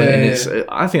starts playing. Yeah.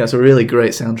 I think that's a really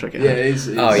great soundtrack. Yeah, it is.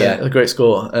 A great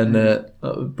score and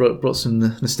brought some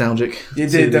nostalgic. You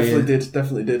did,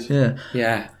 definitely did. Yeah,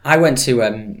 yeah. I went to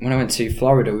when I went to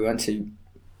Florida. We went to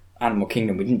Animal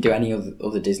Kingdom. We didn't do any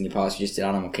other Disney parks. We just did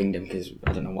Animal Kingdom because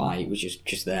I don't know why, it was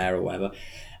just there or whatever.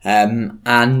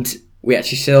 And we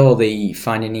actually saw the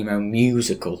Finding Nemo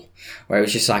musical, where it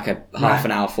was just like a half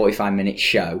an hour, 45-minute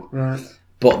show. Right.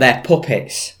 But they're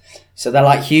puppets, so they're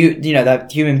like they're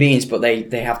human beings, but they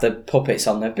have the puppets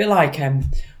on. They're a bit like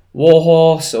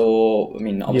Warhorse, or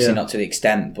obviously not to the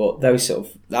extent, but those sort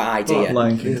of that idea.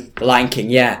 Lion King. The Lion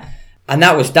King, yeah. And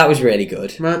that was really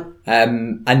good. Right.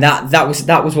 And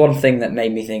that was one thing that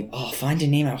made me think,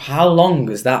 Finding Nemo, how long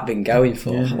has that been going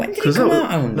for? Yeah. When did it come out,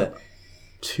 I wonder? No,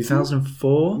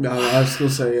 2004. I'd still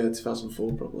say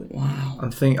 2004 probably. Wow. I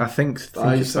think I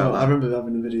remember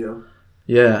having a video.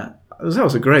 Yeah, that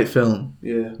was a great film.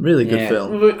 Yeah. Really good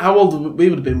film. How old we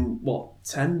would have been? What,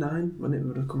 10, 9 when it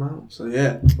would have come out? So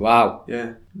yeah. Wow.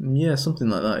 Yeah. Yeah, something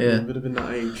like that. Yeah. It would have been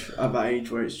at that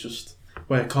age where it's just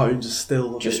where cartoons are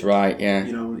still Just right. Yeah.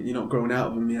 You're not growing out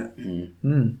of them yet.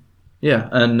 Yeah,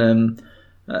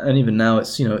 and even now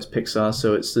it's it's Pixar,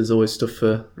 so there's always stuff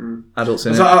for adults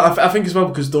in So it. I think as well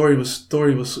because Dory was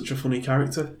such a funny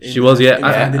character. She was, yeah.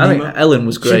 I think Ellen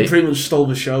was great. She pretty much stole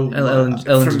the show. Ellen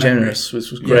DeGeneres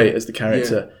was great as the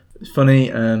character. Funny,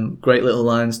 great little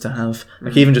lines to have.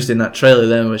 Like even just in that trailer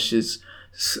then where she's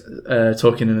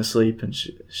talking in her sleep and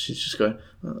she's just going,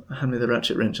 hand me the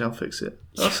ratchet wrench, I'll fix it.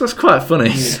 That's quite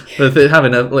funny. But they're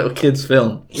having a little kid's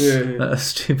film. A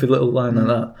stupid little line like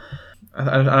that.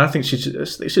 I think she's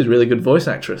a really good voice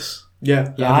actress.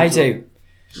 Yeah, I do.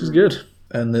 She's good.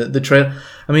 And the trailer,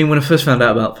 when I first found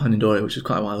out about Finding Dory, which was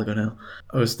quite a while ago now,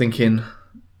 I was thinking,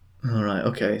 all right,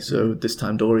 okay, so this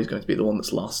time Dory's going to be the one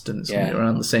that's lost and it's something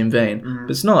around the same vein.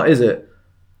 But it's not, is it?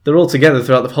 They're all together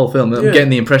throughout the whole film. I'm getting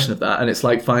the impression of that, and it's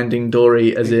like Finding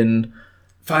Dory as in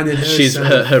finding herself. She's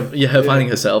her finding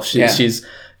herself. She's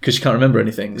because she can't remember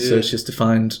anything, so she has to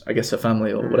find, I guess, her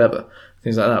family or whatever,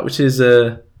 things like that, which is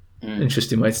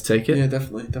interesting way to take it. Yeah,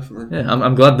 definitely. Yeah,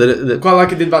 I'm glad that quite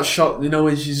like it did that shot,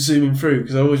 when she's zooming through,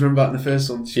 because I always remember that in the first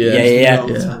one.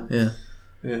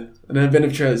 Yeah. And then a bit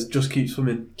of trailers, just keep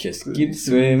swimming. Just keep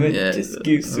swimming. Yeah. Just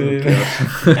keep swimming.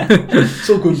 It's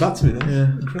all going back to me now.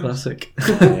 Yeah, classic.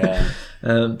 Yeah.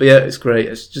 But yeah, it's great.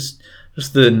 It's just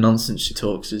the nonsense she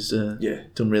talks is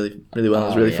done really, really well.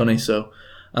 It's really funny. So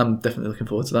I'm definitely looking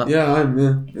forward to that. Yeah, I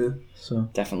am. Yeah. So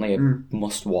definitely a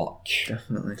must watch.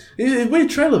 Definitely. It's a weird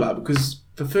trailer that because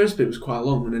the first bit was quite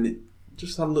long and then it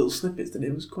just had little snippets and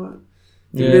it was quite.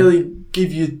 Didn't really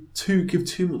give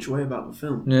too much away about the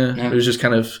film. Yeah. It was just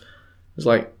kind of. It was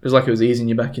like it was easing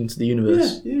you back into the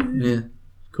universe. Yeah.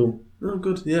 Cool. Oh,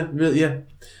 good. Yeah, really. Yeah.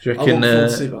 Do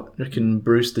you reckon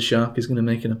Bruce the shark is going to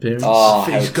make an appearance? Oh,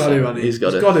 he's got to, hasn't he? He's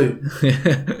got to.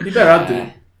 He better have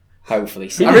to.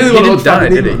 Hopefully. I really want to die,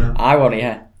 did he? I want to.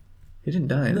 Yeah. He didn't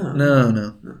die.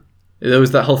 No. There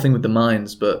was that whole thing with the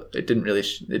mines, but it didn't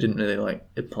really like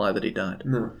imply that he died.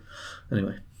 No.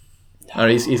 Anyway,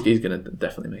 he's going to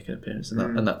definitely make an appearance,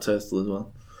 and that turtle as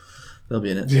well. They'll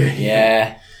be in it.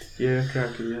 Yeah. Yeah,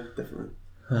 cracking. Yeah, definitely.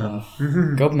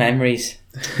 Good memories.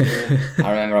 I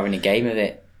remember having a game of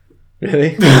it.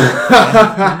 Really?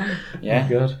 Yeah. Oh,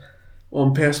 God.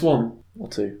 On PS1 or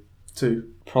 2?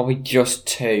 2. Probably just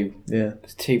 2. Yeah.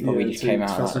 2 probably just came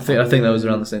out. I think that was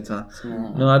around the same time.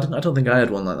 No, I don't think I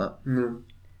had one like that. No.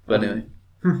 But anyway.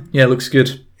 Yeah, it looks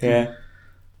good. Yeah.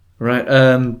 Right.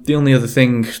 The only other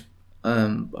thing I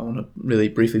want to really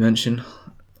briefly mention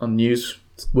on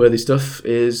news-worthy stuff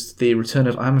is the return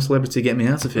of I'm a Celebrity, Get Me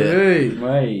Out of Here,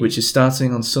 which is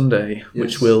starting on Sunday,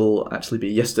 which will actually be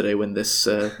yesterday when this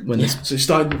So it's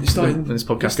starting when this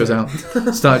podcast goes out.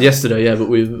 Started yesterday, yeah, but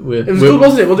we're it was good,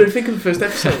 wasn't it? What did you think of the first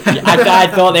episode? I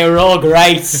thought they were all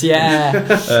great.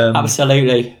 Yeah,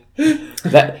 absolutely.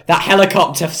 That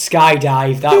helicopter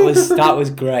skydive, that was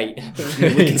great.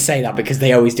 We can say that because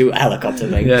they always do a helicopter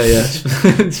thing. Yeah.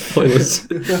 Spoilers.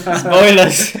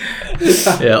 Spoilers.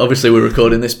 Yeah, obviously we're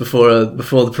recording this before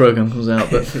the program comes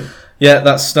out, but yeah,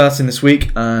 that's starting this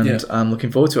week, and I'm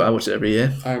looking forward to it. I watch it every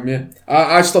year.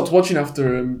 I stopped watching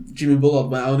after Jimmy Bullard,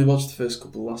 but I only watched the first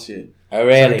couple last year. Oh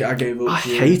really? I gave up. I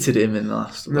hated him in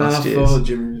last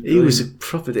year. He was a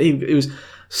proper. He was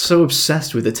so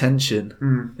obsessed with attention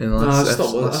in the last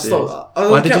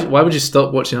episode. Why would you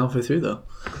stop watching halfway through though?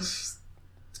 Because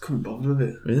I couldn't bother with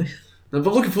it. Really? No,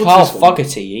 but looking forward Carl to this one.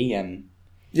 Fogarty, he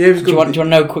he was do you want to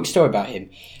know a quick story about him?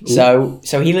 So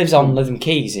he lives on Lytham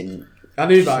Keys in. I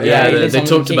knew about it. Yeah, they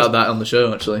talked about that on the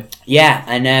show actually. Yeah,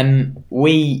 and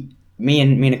me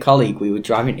and a colleague, we were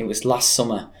driving. It was last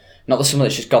summer, not the summer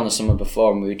that's just gone, the summer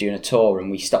before, and we were doing a tour, and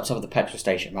we stopped off at the petrol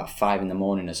station about 5 a.m.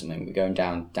 or something. We were going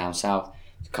down south,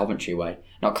 Coventry way,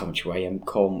 not Coventry way,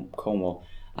 Cornwall,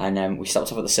 and we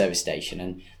stopped off at the service station,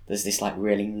 and there's this like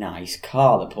really nice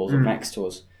car that pulls up next to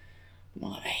us. I'm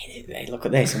like, hey, look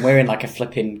at this, and we're in like a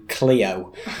flipping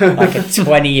Clio, like a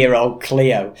 20-year-old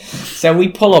Clio. So we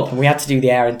pull up, and we had to do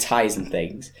the air and tyres and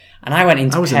things. And I went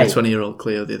into. I was in a 20-year-old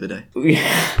Clio the other day.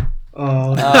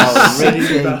 Oh,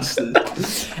 really? bastard.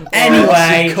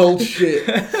 Anyway, cold shit.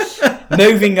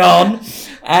 moving on.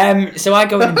 So I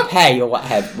go in and pay or what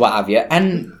have you,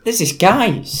 and there's this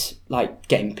guy's like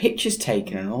getting pictures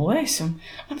taken and all this, and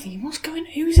I'm thinking, what's going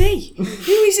on? Who's he? Who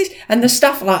is this? And the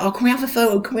staff are like, oh, can we have a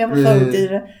photo? Can we have a photo?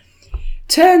 Da-da-da.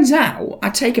 Turns out, I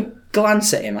take a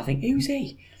glance at him, I think, who's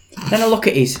he? Then I look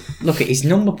at his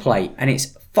number plate, and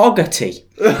it's Fogarty.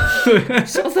 So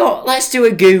I thought, let's do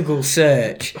a Google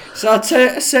search. So I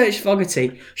searched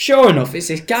Fogarty. Sure enough, it's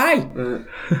this guy. And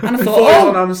I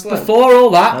thought, before all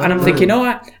that, and I'm thinking, all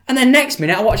right. And then next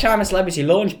minute, I watch I'm a Celebrity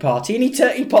launch party, and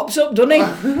he pops up, doesn't he? I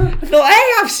thought,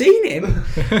 hey, I've seen him.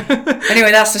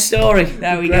 Anyway, that's the story.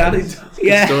 There we go.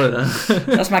 Yeah,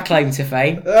 that's my claim to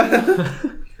fame.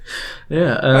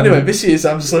 Yeah. Anyway, this year's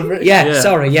I'm a Celebrity.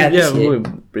 We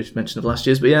brief mention of last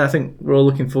year's, but yeah, I think we're all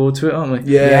looking forward to it, aren't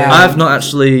we? Yeah. I've not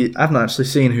actually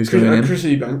seen who's going in. Chris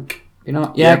Eubank. You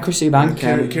know, yeah, Chris Eubank.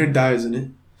 Kieran Dyer's in it.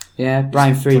 Yeah,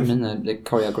 Brian Friedman, the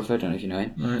choreographer. I don't know if you know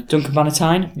him. Right. Duncan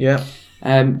Bannatyne. Yeah.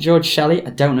 George Shelley.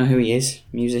 I don't know who he is.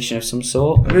 Musician of some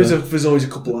sort. There's always a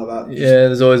couple like that. Yeah,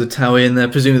 there's always a Towie in there.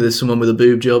 Presumably there's someone with a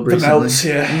boob job The recently. Melts,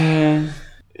 yeah.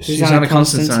 Susanna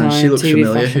Constantine. She looks TV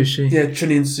familiar. fashion. Who's she? Yeah,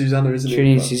 Trini and Susanna, isn't it?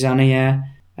 Trini and Susanna, yeah.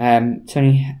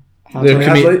 Tony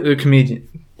The comedian.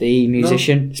 the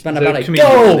musician. Spent about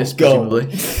a Go!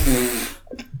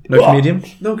 No comedian?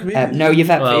 No comedian. no,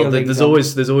 Yvette Well, Fielding. there's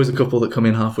always a couple that come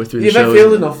in halfway through the Yvette show.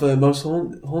 Fielding off Most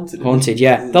Haunted. Haunted,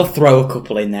 yeah. They'll throw a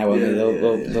couple in there, won't they?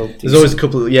 They'll There's always a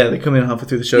couple. They come in halfway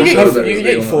through the show. You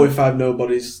get your 45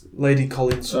 nobodies. Lady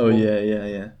Collins. Oh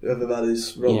yeah. Whoever that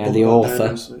is. The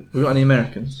author. We got any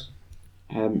Americans?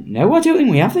 No, I don't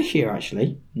think we have this year,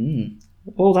 actually.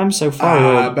 All them so far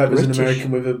are I bet there's an British.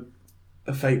 American with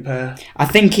a fake pair. I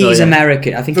think he's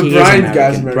American. I think The he Brian is guy's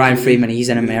American. American. Brian Freeman, he's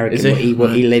an American, Is he?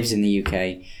 but he lives in the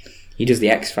UK. He does the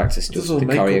X Factor stuff, Does the all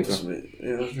makeup or choreography.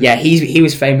 something. Yeah, he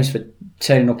was famous for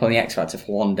turning up on the X Factor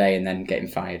for one day and then getting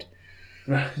fired.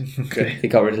 Okay. They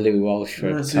got rid of Louis Walsh for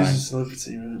a That's time. a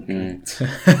celebrity, right?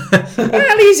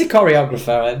 Well, he's a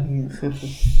choreographer.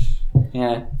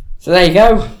 Yeah. So there you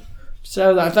go.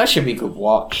 So that should be a good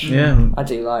watch. Yeah. I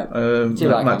do like.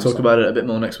 Might talk about it a bit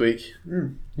more next week.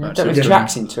 I don't know if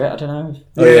Jack's into it. I don't know.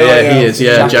 Oh yeah, he is.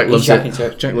 Yeah, Jack loves Jack it. into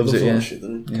it. Jack loves it. Yeah. Shit,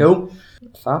 doesn't he? Cool.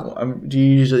 Fab. Do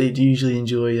you usually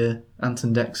enjoy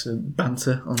Anton Dexter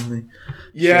banter on the?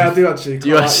 Yeah, I do actually. Do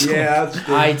you actually? Yeah,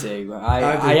 I do.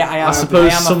 I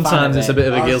suppose sometimes it's a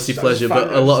bit of a guilty pleasure,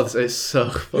 but a lot of it's so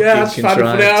fucking that's contrived.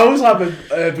 funny. I always have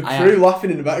the crew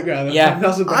laughing in the background. Yeah.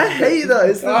 I hate that.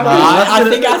 It's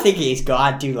I think it's good.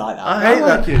 I do like that. I hate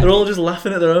that. it. They're all just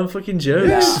laughing at their own fucking jokes.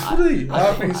 Yeah, it's funny.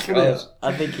 I think it's funny.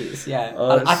 I think it's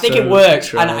Oh, I think it's it so works,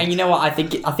 contrived. and you know what? I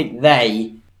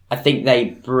think they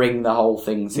bring the whole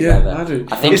thing together. Yeah, I do.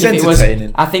 It's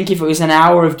entertaining. I think if it was an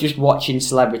hour of just watching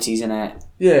celebrities in it,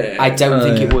 Yeah. I don't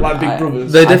think it would. Like Big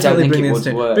Brothers. They I don't definitely think bring it the would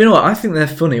entertainment. work. But you know what? I think they're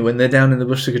funny when they're down in the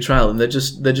Bush Tucker trial and they're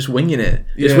just winging it.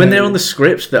 It's Yeah. when they're on the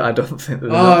script that I don't think they're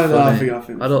Oh, not no, funny. I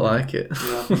think I don't like it. Yeah,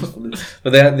 I think it's funny.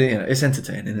 But they it's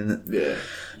entertaining, isn't it? Yeah.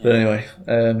 But anyway,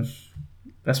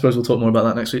 I suppose we'll talk more about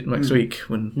that next week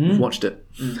when we've watched it.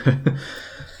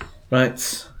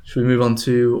 Right. Should we move on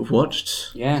to what we've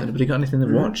watched? Yeah. Has anybody got anything they've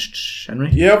watched? Henry?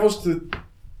 Yeah, I've watched the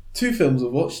 2 films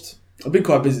I've watched. I've been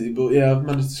quite busy, but yeah, I've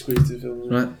managed to squeeze 2 films.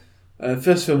 Right.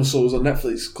 First film I saw was on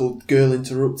Netflix called Girl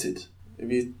Interrupted. Have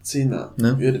you seen that? No.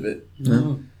 Have you heard of it?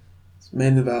 No. It's made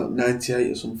in about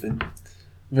 98 or something.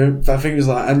 I think it was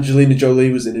like Angelina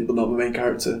Jolie was in it, but not the main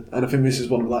character. And I think this is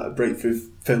one of like the breakthrough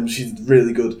films. She's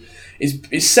really good.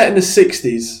 It's set in the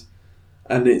 60s,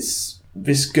 and it's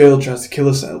this girl tries to kill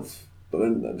herself, but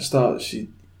then at the start you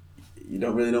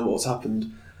don't really know what's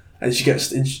happened, and she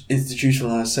gets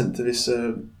institutionalized, sent to this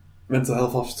mental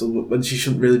health hospital when she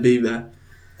shouldn't really be there.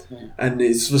 Yeah. And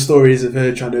it's the stories of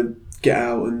her trying to get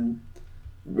out and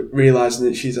realising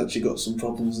that she's actually got some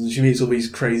problems, and she meets all these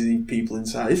crazy people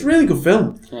inside. It's a really good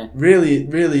film. Yeah. Really,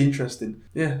 really interesting.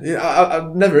 Yeah,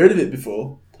 I've never heard of it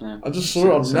before. Yeah. I just saw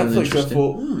it on Netflix and I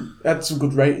thought, it had some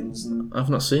good ratings. And I've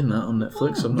not seen that on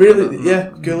Netflix.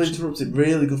 Girl Interrupted,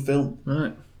 really good film.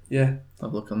 Right. Yeah.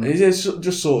 I'll look on that. It's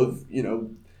just sort of,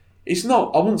 it's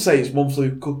not, I wouldn't say it's one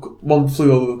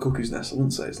flew over the cuckoo's nest. I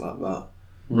wouldn't say it's like that.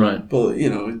 Right. But,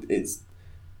 it's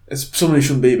somebody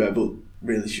shouldn't be there, but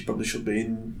really she probably should be.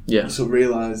 And you sort of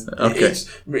realise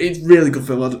it's really good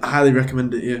film. I'd highly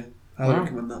recommend it, yeah. Highly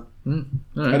recommend that. All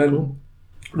right, cool.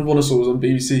 Another one I saw was on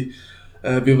BBC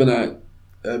the other night,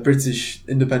 a British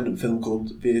independent film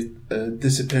called The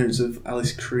Disappearance of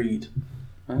Alice Creed.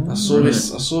 I saw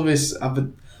this,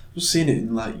 I've just seen it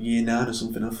in like year 9 or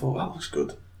something. I thought, that looks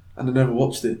good. And I never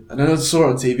watched it. And then I saw it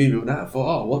on TV the other night. I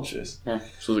thought, I'll watch this. Yeah.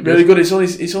 So really good. It's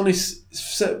only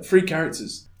set 3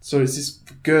 characters. So it's this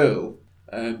girl.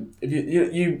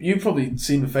 If you've probably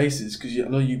seen the faces, because I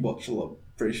know you watch a lot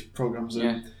of British programmes.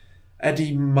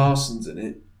 Eddie Marson's in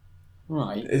it.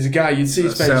 Right. There's a guy, you'd see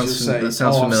his face, you'll say, that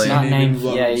sounds familiar. That name,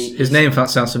 his name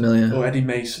sounds familiar. Oh, Eddie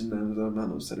Mason, I might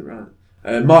not have said it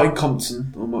right. Martin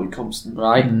Compton.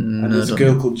 Right. And there's a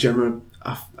girl called Gemma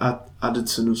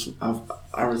Addison or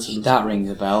something. That rings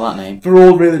a bell, that name. They're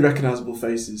all really recognisable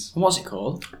faces. And what's it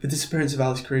called? The Disappearance of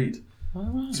Alice Creed. Oh,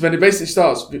 right. So when it basically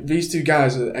starts, these 2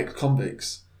 guys are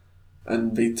ex-convicts,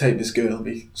 and they take this girl,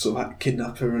 they sort of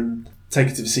kidnap her and take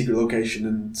her to the secret location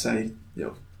and say,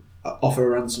 offer a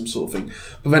ransom sort of thing.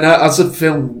 But then as the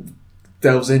film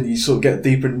delves in, you sort of get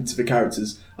deeper into the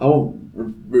characters. I won't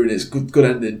ruin it, it's a good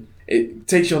ending. It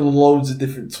takes you on loads of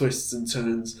different twists and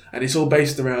turns, and it's all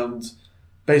based around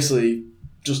basically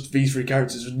just these 3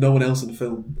 characters with no one else in the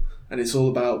film. And it's all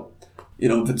about,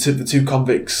 the two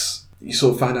convicts. You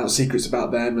sort of find out secrets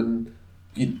about them,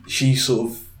 and she sort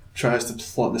of tries to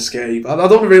plot an escape. I don't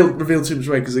want to reveal too much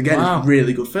away, because again, it's a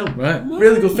really good film. Right.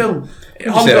 Really good film. When did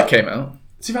you say that came out?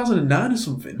 2009 or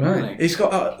something. Right. It's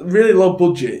got a really low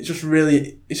budget. It's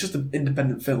just an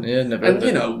independent film. Yeah, never. And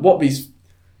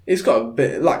it's got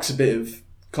it lacks a bit of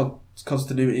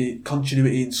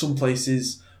continuity in some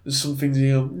places. There's some things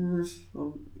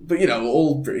but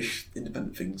all British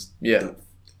independent things. Yeah.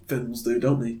 Films do,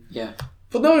 don't they? Yeah.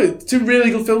 But no, 2 really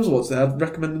good films I watched there. I'd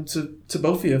recommend them to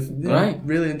both of you. Right.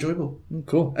 Really enjoyable.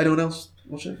 Cool. Anyone else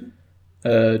watch anything?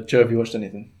 Joe, have you watched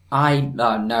anything?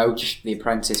 No, just The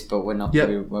Apprentice, but we're not.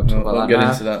 We'll get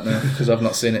into that now, because I've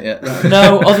not seen it yet.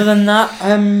 No, other than that,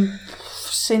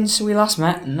 since we last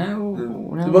met, no.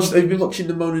 Have you been watching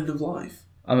The Moaning of Life?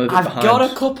 I've got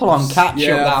a couple on catch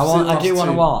up that I do want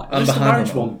to watch. I'm Just behind the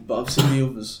marriage one, but I've seen the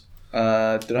others.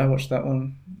 Did I watch that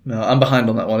one? No, I'm behind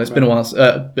on that one. It's been a while,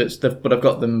 but I've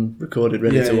got them recorded,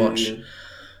 ready to watch.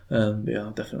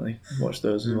 I'll definitely watch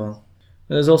those as well.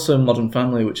 There's also Modern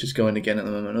Family, which is going again at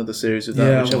the moment. Another series of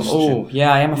that.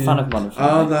 I am a fan of Modern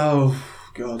Family. Oh no,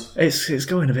 God! It's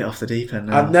going a bit off the deep end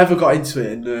now. I've never got into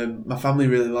it, and my family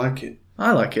really like it.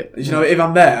 I like it. If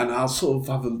I'm there, and I'll sort of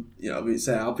have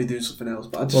I'll be doing something else.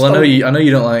 But I know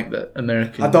you don't like that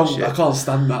American. I can't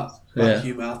stand that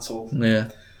humour at all. Yeah.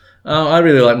 Oh, I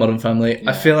really like Modern Family.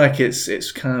 Yeah. I feel like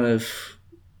it's kind of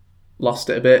lost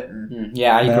it a bit.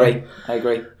 Yeah, I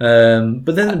agree.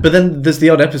 But then there's the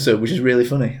odd episode which is really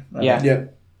funny. Yeah.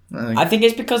 I think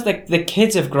it's because the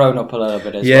kids have grown up a little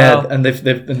bit as well. Yeah, and they've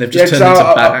just turned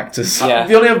into bad actors.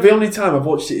 The only time I've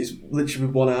watched it is literally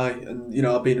with one eye, and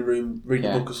I'll be in a room reading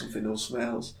a book or something or something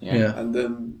else. Yeah.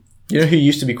 And who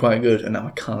used to be quite good and now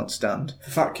I can't stand?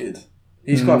 The fat kid.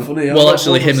 He's quite funny. Well,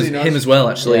 actually, him as well.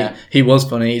 Actually, he was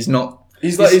funny. He's not.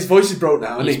 His voice is broke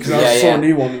now, isn't it? Because I saw a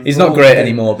new one. He's not great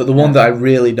anymore. But the one that I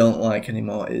really don't like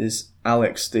anymore is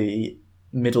Alex, the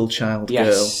middle child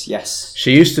girl. Yes.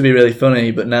 She used to be really funny,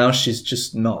 but now she's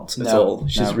just not at all.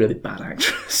 She's a really bad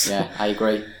actress. Yeah, I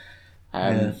agree.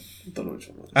 I don't know which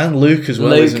one. And Luke as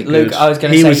well. Luke, I was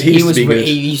going to say he used to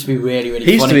be really, really funny.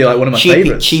 He used to be like one of my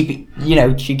favourites.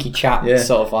 Cheeky chap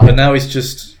sort of. But now he's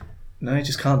just. No, he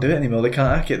just can't do it anymore. They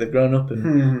can't act it. They've grown up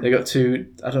and they got too.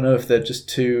 I don't know if they're just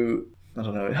too. I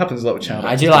don't know. It happens a lot with Chad.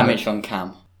 I do like Mitchell and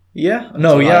Cam. Yeah,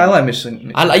 no, yeah, I like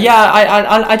Mission. I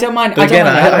don't mind. But again,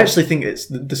 I don't mind I actually think it's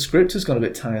the script has gone a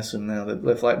bit tiresome now.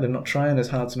 They're not trying as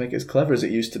hard to make it as clever as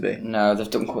it used to be. No, they've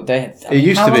done. It used to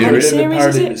be How many really series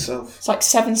is it? Itself. It's like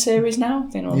 7 series now.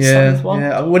 I think, or the Yeah, 7th one.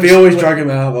 yeah. They always drag him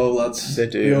out, though, lads. They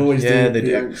do. They always Yeah, do. they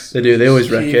do. Yanks. They do. They always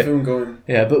wreck Keep it. them going.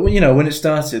 Yeah, but when it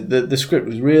started, the script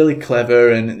was really clever,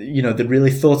 and they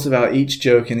really thought about each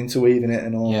joke and interweaving it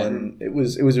and all, and it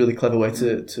was a really clever way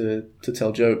to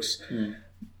tell jokes.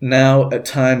 Now, at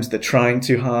times they're trying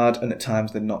too hard, and at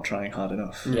times they're not trying hard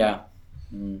enough. Yeah.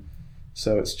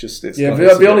 So it's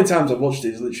the only times I've watched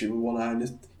it is literally with one eye.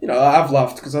 And I've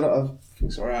laughed because I think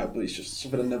it's alright, but it's just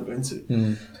something I never go into.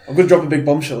 I'm going to drop a big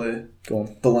bombshell here. Go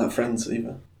on. Don't like Friends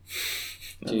either.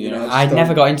 Do you know? I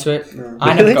never got into it. No.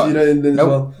 I never got. As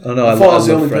well. Oh no, I thought I was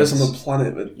the love only Friends. person on the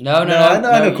planet. But No, I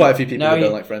know quite a few people who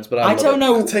don't like Friends, but I don't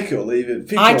know. take it or leave it.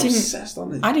 People are obsessed,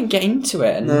 aren't they? I didn't get into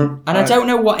it, and I don't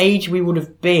know what age we would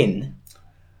have been.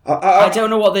 I don't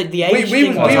know what the age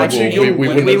thing was. We were too young.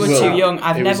 We were too young.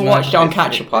 I've never watched it on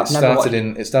catch up.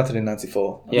 It started in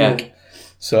 94. Yeah.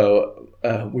 So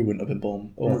we wouldn't have been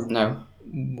born, or No.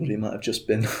 Woody might have just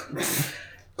been.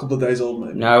 Couple of days old,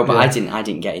 maybe. No, but I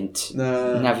didn't get into.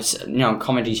 No. Never.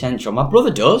 Comedy Central. My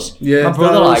brother does. Yeah, my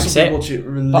brother likes it. Watch it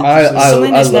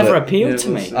Something that's never appealed to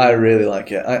me. I really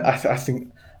like it. I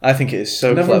think it is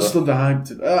so never clever. understood the hype.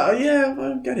 Yeah,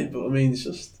 I get it, but I mean, it's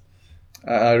just.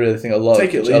 I really think a lot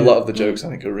of the jokes I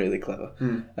think are really clever,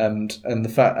 and the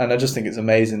fact, and I just think it's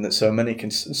amazing that so many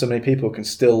people can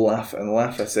still laugh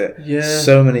at it.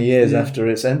 So many years after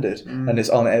it's ended, and it's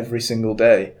on every single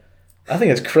day. I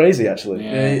think it's crazy, actually.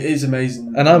 Yeah, it is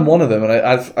amazing. And I'm one of them, and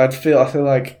I feel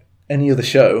like any other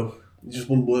show it just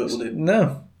wouldn't work, would it?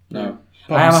 No.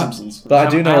 Simpsons. But I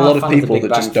do know a lot of people that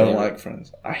just don't Theory. like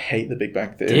Friends. I hate The Big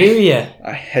Bang Theory. Do you?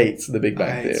 I hate The Big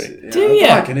Bang Theory. Do you? I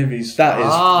don't like any of these. That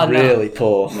is really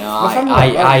poor. No,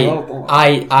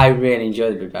 I really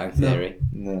enjoy The Big Bang Theory.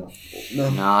 No,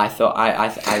 I thought I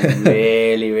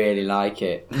really really like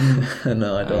it.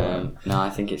 No, I don't. No, I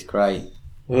think it's great.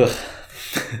 Ugh.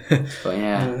 But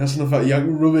yeah, that's enough about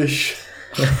young rubbish.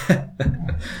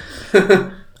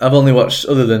 I've only watched,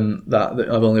 other than that,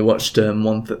 I've only watched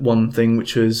one thing,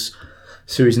 which was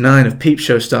Series 9 of Peep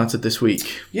Show started this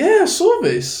week. Yeah, I saw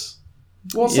this.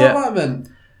 What's that about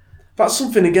then? That's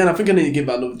something, again, I think I need to give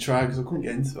that another try because I couldn't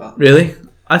get into that. Really?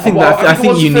 I think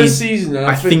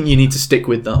you need to stick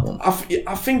with that one.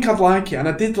 I think I'd like it, and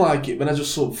I did like it, but I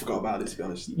just sort of forgot about it, to be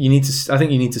honest. I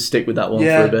think you need to stick with that one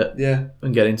for a bit,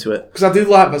 and get into it. Because I do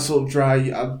like that sort of dry.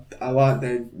 I like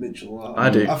Dave Mitchell a lot. I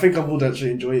do. I think I would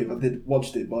actually enjoy it if I did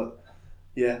watched it, but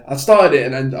yeah, I started it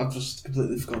and then I've just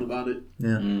completely forgotten about it.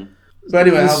 Yeah. But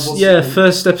anyway,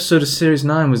 first episode of Series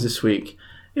 9 was this week.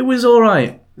 It was all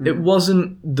right. It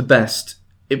wasn't the best.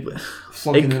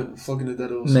 Flogging a dead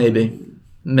horse.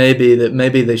 Maybe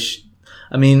they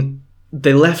I mean,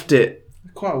 they left it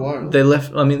quite a while.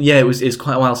 It's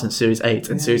quite a while since Series 8,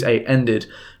 and Series 8 ended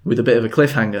with a bit of a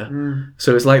cliffhanger.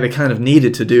 So it's like they kind of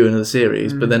needed to do another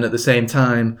series, but then at the same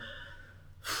time,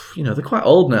 they're quite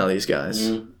old now, these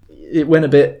guys. It went a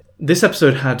bit. This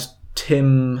episode had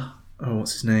Tim. Oh,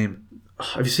 what's his name?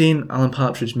 Have you seen Alan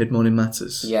Partridge Mid-Morning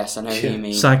Matters? Yes, I know who you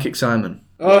mean. Psychic Simon.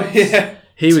 Oh yeah,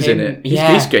 he was in it.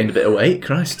 He's gained a bit of weight.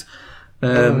 Christ.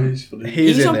 He's funny.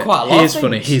 He's on quite a lot. He is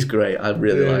funny. He's great. I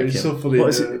really like him. He's so funny.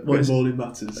 Mid-Morning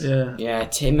Matters. Yeah,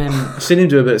 Tim. I've seen him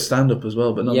do a bit of stand-up as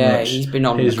well, but not much. Yeah, he's been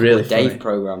on really Dave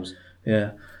programs.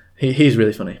 Yeah, he's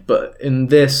really funny. But in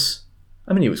this,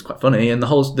 I mean, he was quite funny, and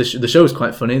the show was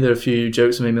quite funny. There are a few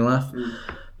jokes that made me laugh.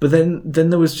 But then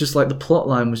there was just like the plot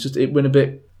line was just, it went a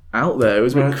bit out there. It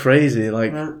was a bit crazy.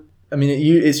 Like, I mean,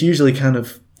 it's usually kind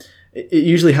of, it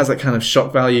usually has that kind of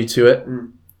shock value to it.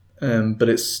 But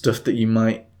it's stuff that you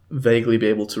might vaguely be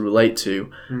able to relate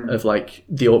to, of like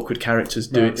the awkward characters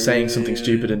saying something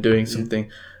stupid and doing something,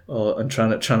 and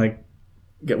trying to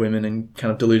get women and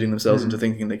kind of deluding themselves into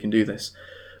thinking they can do this.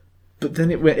 But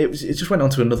then it just went on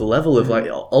to another level of like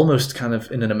almost kind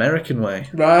of in an American way.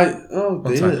 Right. Oh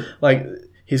dear. Like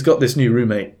he's got this new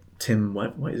roommate, Tim.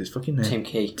 What is his fucking name? Tim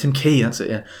Key. Tim Key. That's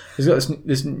it. Yeah. He's got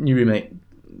this new roommate,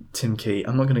 Tim Key.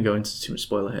 I'm not going to go into too much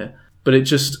spoiler here, but it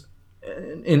just.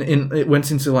 It went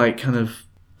into like kind of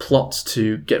plots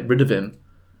to get rid of him,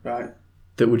 right?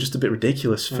 That were just a bit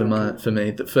ridiculous for me.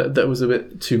 That was a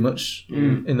bit too much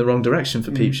in the wrong direction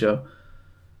for Peep Show.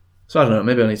 So I don't know.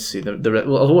 Maybe I need to see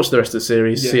I'll watch the rest of the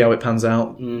series, see how it pans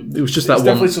out. It was just it's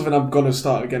definitely something I'm gonna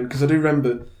start again because I do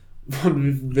remember one of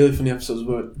the really funny episodes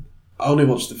where I only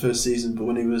watched the first season, but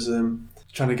when he was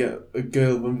trying to get a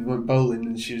girl when we went bowling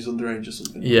and she was underage or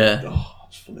something. Yeah. Oh,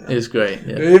 it's funny. It's great.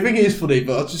 Yeah. I think it is funny,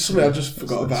 but it's just something I just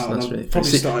forgot about. That's and I'm really probably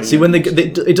starting. see when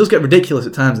it does get ridiculous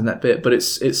at times in that bit, but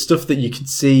it's stuff that you can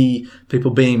see people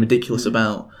being ridiculous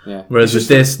about. Yeah. Whereas with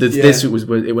It's this, just-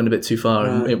 it went a bit too far,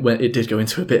 and Right. it did go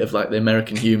into a bit of like the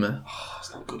American humour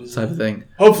It's not good, is type it? of thing.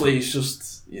 Hopefully, it's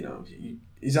just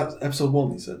is that episode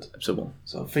 1? He said. Episode 1.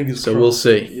 So fingers So crossed. we'll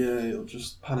see. Yeah, it'll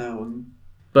just pan out and.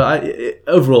 But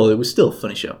overall, it was still a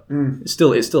funny show. Mm. It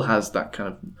still has that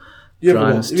kind of You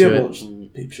dryness ever to it. watched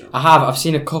Peep Show? I've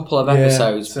seen a couple of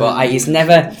episodes, same. but it's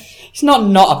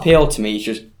not appealed to me. It's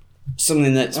just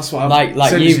something that's what like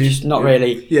same you've as you. just not Yeah.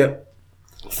 really Yeah.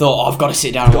 thought, I've got to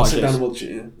sit down and Gotta watch sit down this. and watch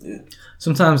it. Yeah.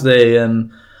 Sometimes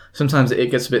sometimes it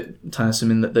gets a bit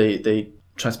tiresome in that they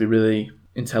try to be really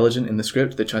intelligent in the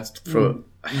script. They try to throw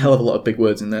a hell of a lot of big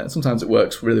words in there. Sometimes it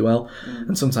works really well,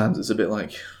 and sometimes it's a bit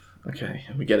like, okay,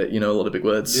 we get it, a lot of big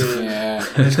words. Yeah.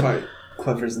 And he's quite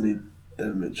clever, isn't he,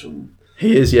 David Mitchell?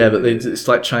 He is, yeah, but it's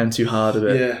like trying too hard a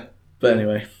bit. Yeah. But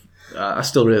anyway, I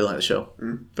still really like the show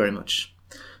very much.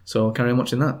 So I'll carry on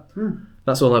watching that.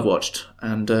 That's all I've watched,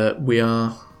 and we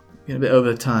are getting a bit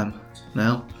over time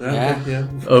now. Yeah.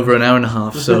 Over an hour and a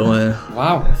half, so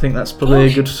Wow. I think that's probably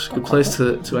a good place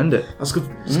to end it. That's good.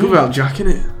 It's good without Jack, isn't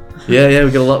it? Yeah, we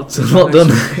got a lot done.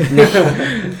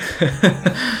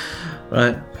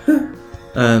 Right.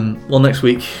 Well, next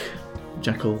week,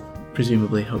 Jack will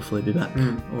presumably, hopefully, be back.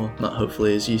 Or not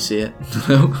hopefully, as you see it.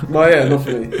 Well, yeah, not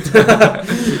for me.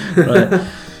 Right.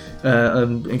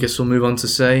 I guess we'll move on to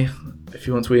say, if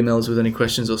you want to email us with any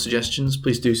questions or suggestions,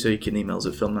 please do so. You can email us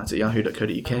at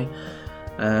filmnight@yahoo.co.uk.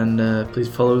 And please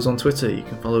follow us on Twitter. You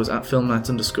can follow us at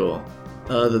filmnight_.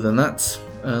 Other than that,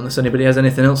 unless anybody has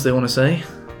anything else they want to say.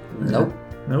 Nope.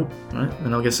 Right,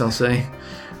 then I guess I'll say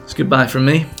it's goodbye from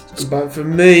me. Goodbye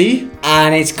from me.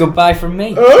 And it's goodbye from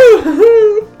me.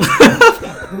 Oh!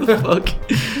 Fuck.